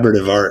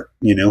collaborative art,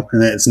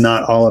 and it's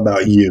not all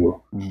about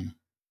you.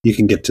 You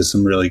can get to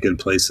some really good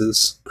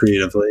places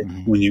creatively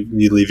when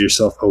you leave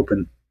yourself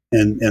open.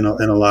 And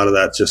a lot of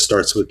that just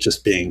starts with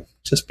just being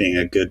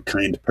a good,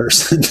 kind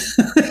person.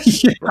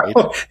 Right.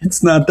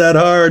 It's not that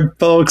hard,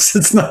 folks.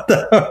 It's not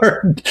that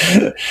hard.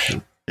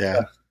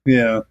 Yeah.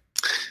 Yeah.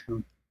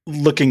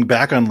 Looking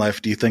back on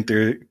life, do you think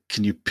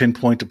can you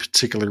pinpoint a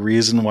particular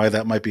reason why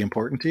that might be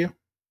important to you?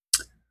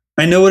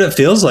 I know what it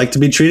feels like to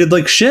be treated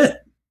like shit.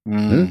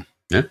 Yeah.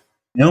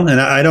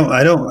 And I don't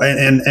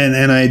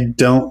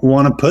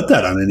want to put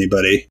that on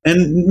anybody.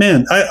 And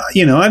man,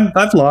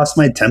 I've lost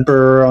my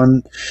temper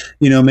on,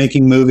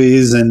 making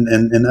movies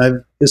and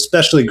I've,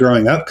 especially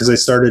growing up, because I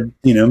started,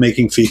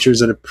 making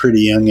features at a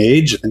pretty young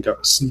age. I think I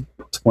was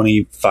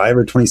 25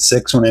 or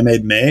 26 when I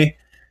made May.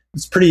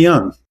 It's pretty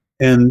young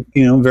and,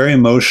 very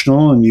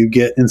emotional, and you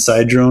get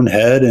inside your own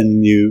head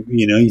and you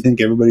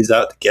think everybody's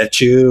out to get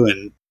you.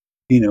 And,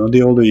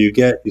 the older you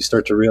get, you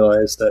start to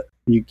realize that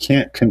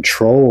can't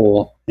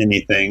control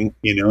anything.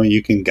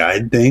 You can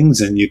guide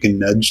things and you can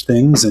nudge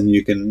things and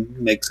you can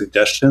make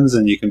suggestions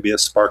and you can be a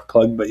spark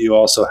plug, but you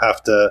also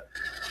have to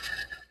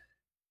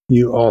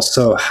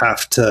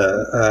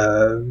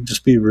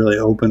just be really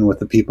open with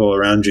the people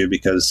around you,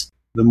 because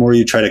the more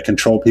you try to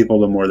control people,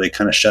 the more they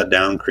kind of shut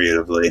down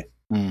creatively.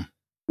 And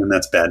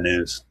that's bad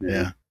news.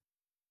 Yeah.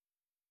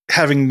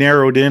 Having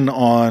narrowed in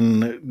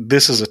on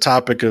this as a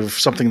topic of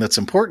something that's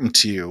important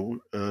to you,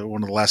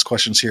 one of the last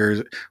questions here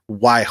is,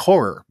 why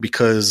horror?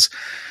 Because,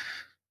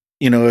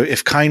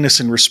 if kindness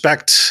and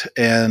respect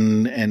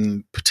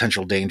and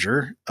potential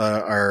danger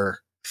are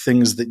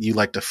things that you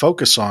like to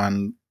focus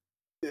on,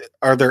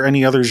 are there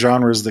any other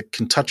genres that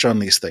can touch on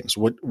these things?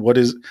 What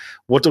is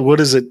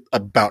it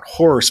about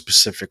horror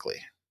specifically?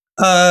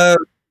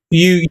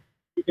 You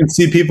can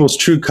see people's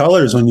true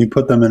colors when you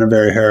put them in a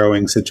very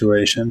harrowing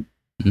situation.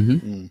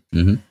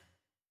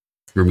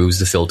 Removes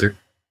the filter.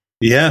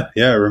 Yeah,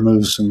 it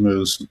removes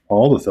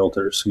all the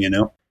filters,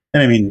 And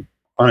I mean,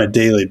 on a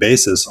daily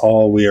basis,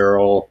 all we are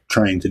all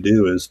trying to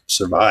do is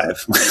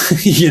survive,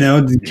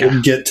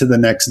 get to the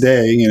next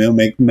day,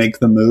 make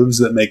the moves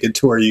that make it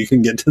to where you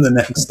can get to the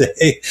next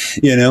day,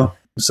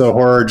 So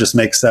horror just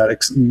makes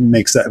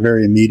that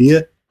very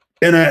immediate.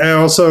 And I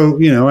also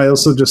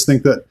just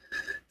think that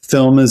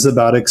film is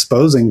about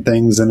exposing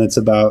things, and it's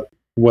about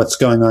what's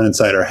going on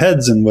inside our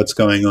heads and what's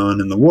going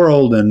on in the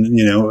world. And,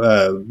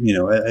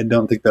 I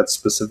don't think that's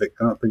specific.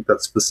 I don't think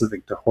that's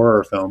specific to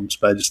horror films,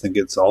 but I just think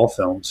it's all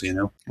films,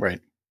 Right.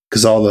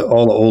 Because all the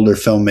older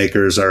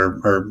filmmakers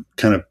are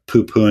kind of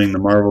poo-pooing the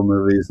Marvel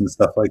movies and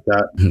stuff like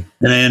that.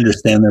 And I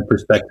understand their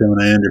perspective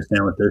and I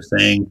understand what they're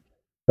saying.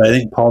 But I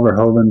think Paul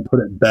Verhoeven put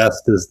it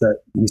best, is that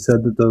he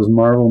said that those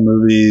Marvel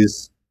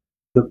movies,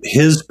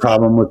 his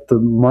problem with the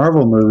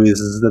Marvel movies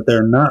is that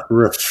they're not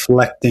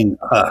reflecting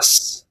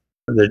us.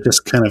 They're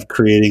just kind of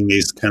creating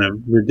these kind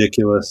of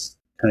ridiculous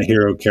kind of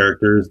hero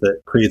characters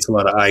that creates a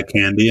lot of eye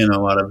candy and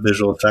a lot of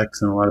visual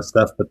effects and a lot of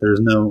stuff, but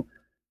there's no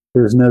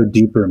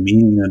deeper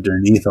meaning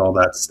underneath all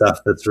that stuff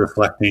that's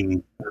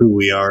reflecting who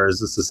we are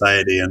as a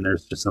society, and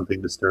there's just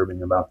something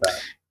disturbing about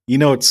that.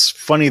 It's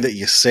funny that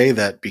you say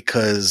that,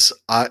 because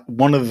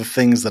one of the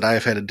things that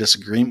I've had a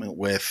disagreement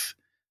with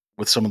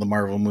some of the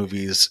Marvel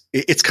movies,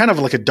 it's kind of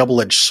like a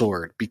double-edged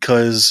sword,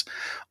 because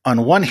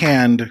on one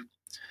hand,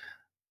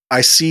 I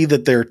see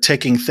that they're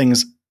taking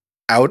things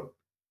out.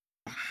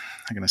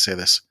 How can I say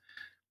this?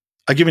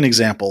 I'll give you an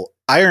example.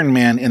 Iron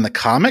Man in the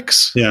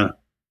comics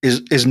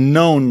is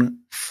known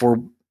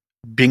for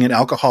being an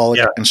alcoholic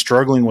and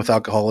struggling with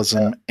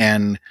alcoholism.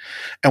 And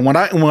when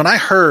I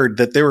heard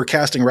that they were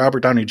casting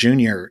Robert Downey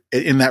Jr.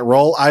 in that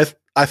role,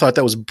 I thought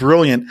that was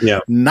brilliant.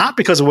 Yeah. Not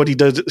because of what he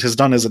has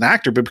done as an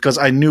actor, but because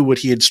I knew what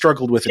he had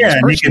struggled with in his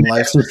personal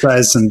life.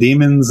 Exercise some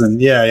demons and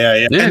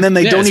and then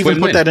they don't even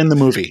put that in the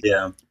movie.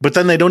 Yeah. But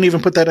then they don't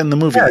even put that in the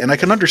movie. Yeah. And I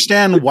can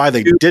understand why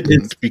they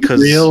didn't,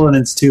 because it's real and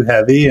it's too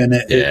heavy, and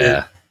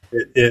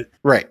it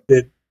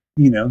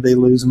they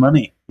lose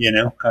money,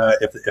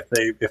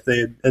 if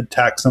they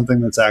attack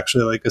something that's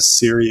actually like a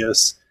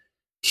serious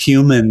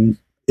human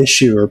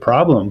issue or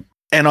problem.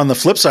 And on the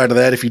flip side of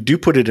that, if you do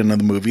put it into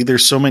the movie,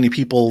 there's so many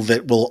people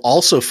that will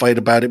also fight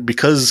about it,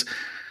 because,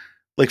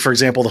 like, for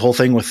example, the whole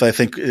thing with, I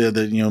think,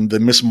 the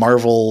Miss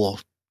Marvel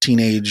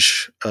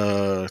teenage,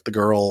 the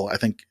girl, I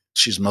think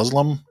she's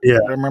Muslim, if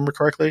I remember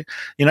correctly,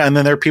 and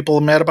then there are people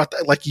mad about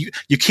that. Like,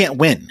 you can't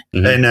win.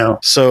 I know.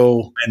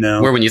 So I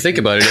know. Where when you think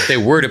about it, if they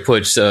were to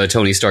put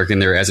Tony Stark in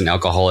there as an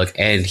alcoholic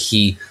and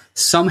he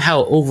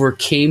somehow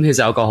overcame his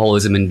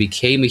alcoholism and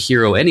became a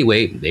hero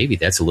anyway, maybe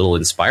that's a little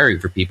inspiring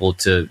for people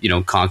to,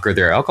 conquer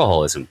their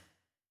alcoholism.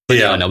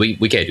 But no, we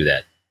can't do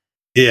that.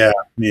 Yeah.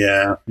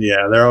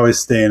 They're always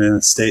staying in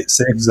a safe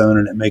zone,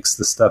 and it makes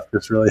the stuff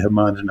just really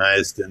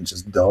homogenized and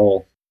just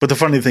dull. But the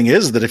funny thing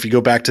is that if you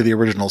go back to the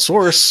original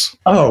source...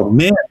 Oh,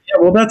 man. Yeah,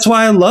 well, that's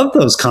why I loved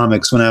those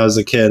comics when I was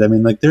a kid. I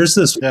mean, like, there's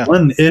this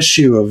one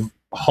issue of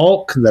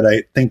Hulk that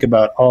I think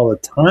about all the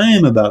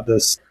time,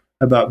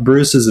 about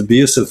Bruce's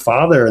abusive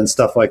father and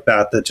stuff like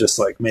that just,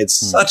 like, made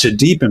such a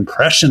deep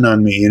impression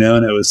on me, and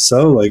it was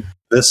so, like,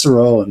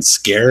 visceral and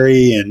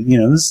scary, and,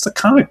 this is a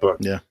comic book.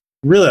 Yeah.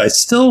 Really, I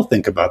still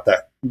think about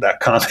that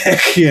comic,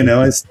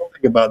 I still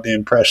think about the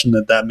impression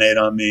that made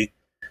on me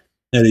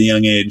at a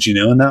young age,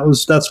 and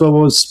that's what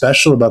was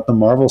special about the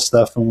Marvel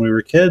stuff when we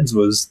were kids,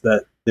 was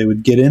that they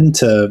would get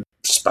into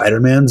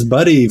Spider-Man's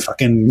buddy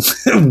fucking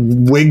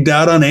wigged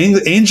out on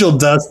angel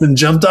dust and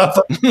jumped off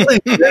a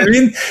building. I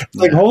mean,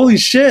 like, holy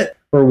shit.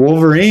 Or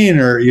Wolverine,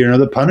 or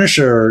the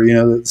Punisher, or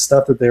the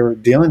stuff that they were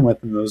dealing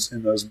with in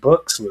those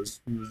books was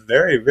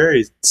very,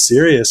 very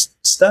serious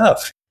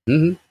stuff.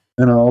 Mm-hmm.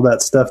 And all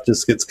that stuff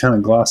just gets kind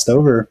of glossed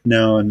over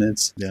now, and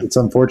it's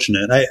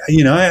unfortunate. I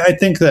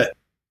think that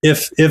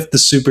if the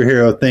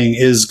superhero thing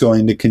is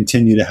going to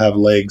continue to have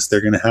legs,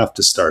 they're going to have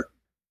to start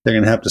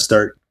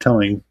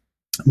telling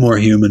more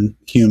human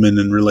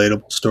and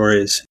relatable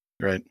stories.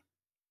 Right.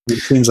 It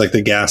seems like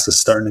the gas is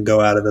starting to go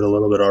out of it a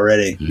little bit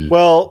already.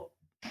 Well,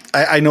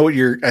 I know what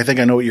I think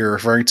I know what you're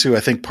referring to.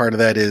 I think part of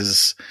that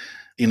is,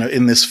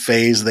 in this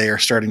phase, they are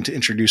starting to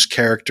introduce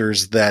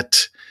characters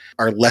that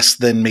are less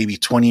than maybe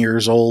 20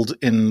 years old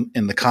in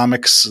the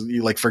comics.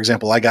 Like, for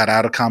example, I got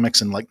out of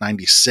comics in like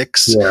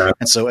 96. Yeah.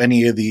 And so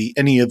any of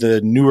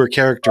the newer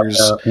characters,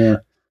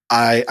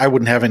 I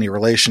wouldn't have any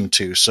relation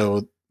to.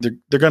 So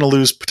they're going to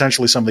lose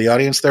potentially some of the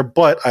audience there.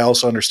 But I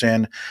also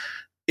understand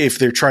if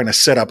they're trying to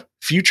set up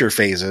future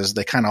phases,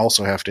 they kind of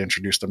also have to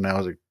introduce them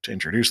now to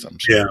introduce them.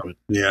 So,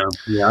 yeah.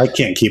 I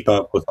can't keep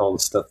up with all the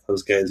stuff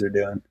those guys are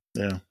doing.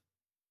 Yeah.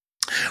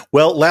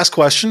 Well, last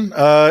question.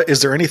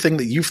 Is there anything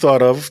that you've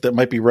thought of that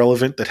might be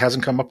relevant that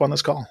hasn't come up on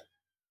this call?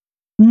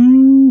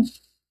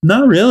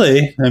 Not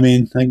really. I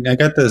mean, I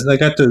got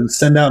to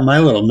send out my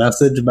little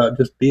message about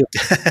just be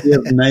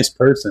a nice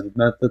person.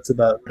 That's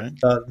about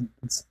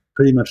it's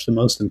pretty much the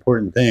most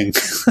important thing.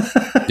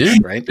 Yeah,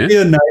 right. Be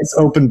a nice,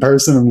 open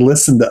person and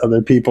listen to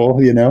other people,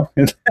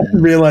 and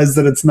realize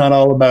that it's not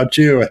all about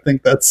you. I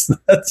think that's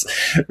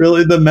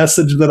really the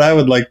message that I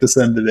would like to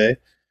send today.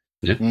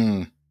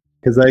 Yeah.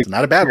 Because I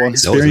not a bad one.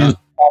 Experience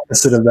the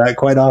opposite of that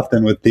quite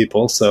often with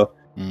people. So,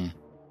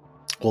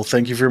 well,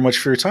 thank you very much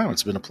for your time.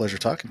 It's been a pleasure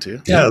talking to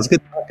you. Yeah, it was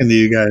good talking to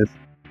you guys.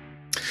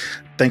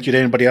 Thank you to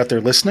anybody out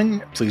there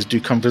listening. Please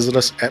do come visit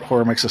us at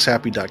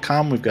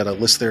horrormakesushappy.com. We've got a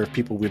list there of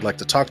people we'd like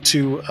to talk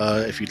to.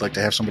 If you'd like to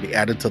have somebody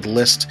added to the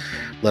list,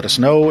 let us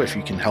know. If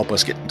you can help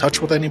us get in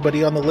touch with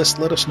anybody on the list,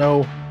 let us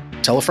know.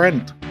 Tell a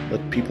friend.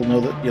 Let people know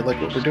that you like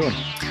what we're doing.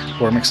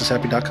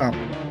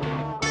 horrormakesushappy.com.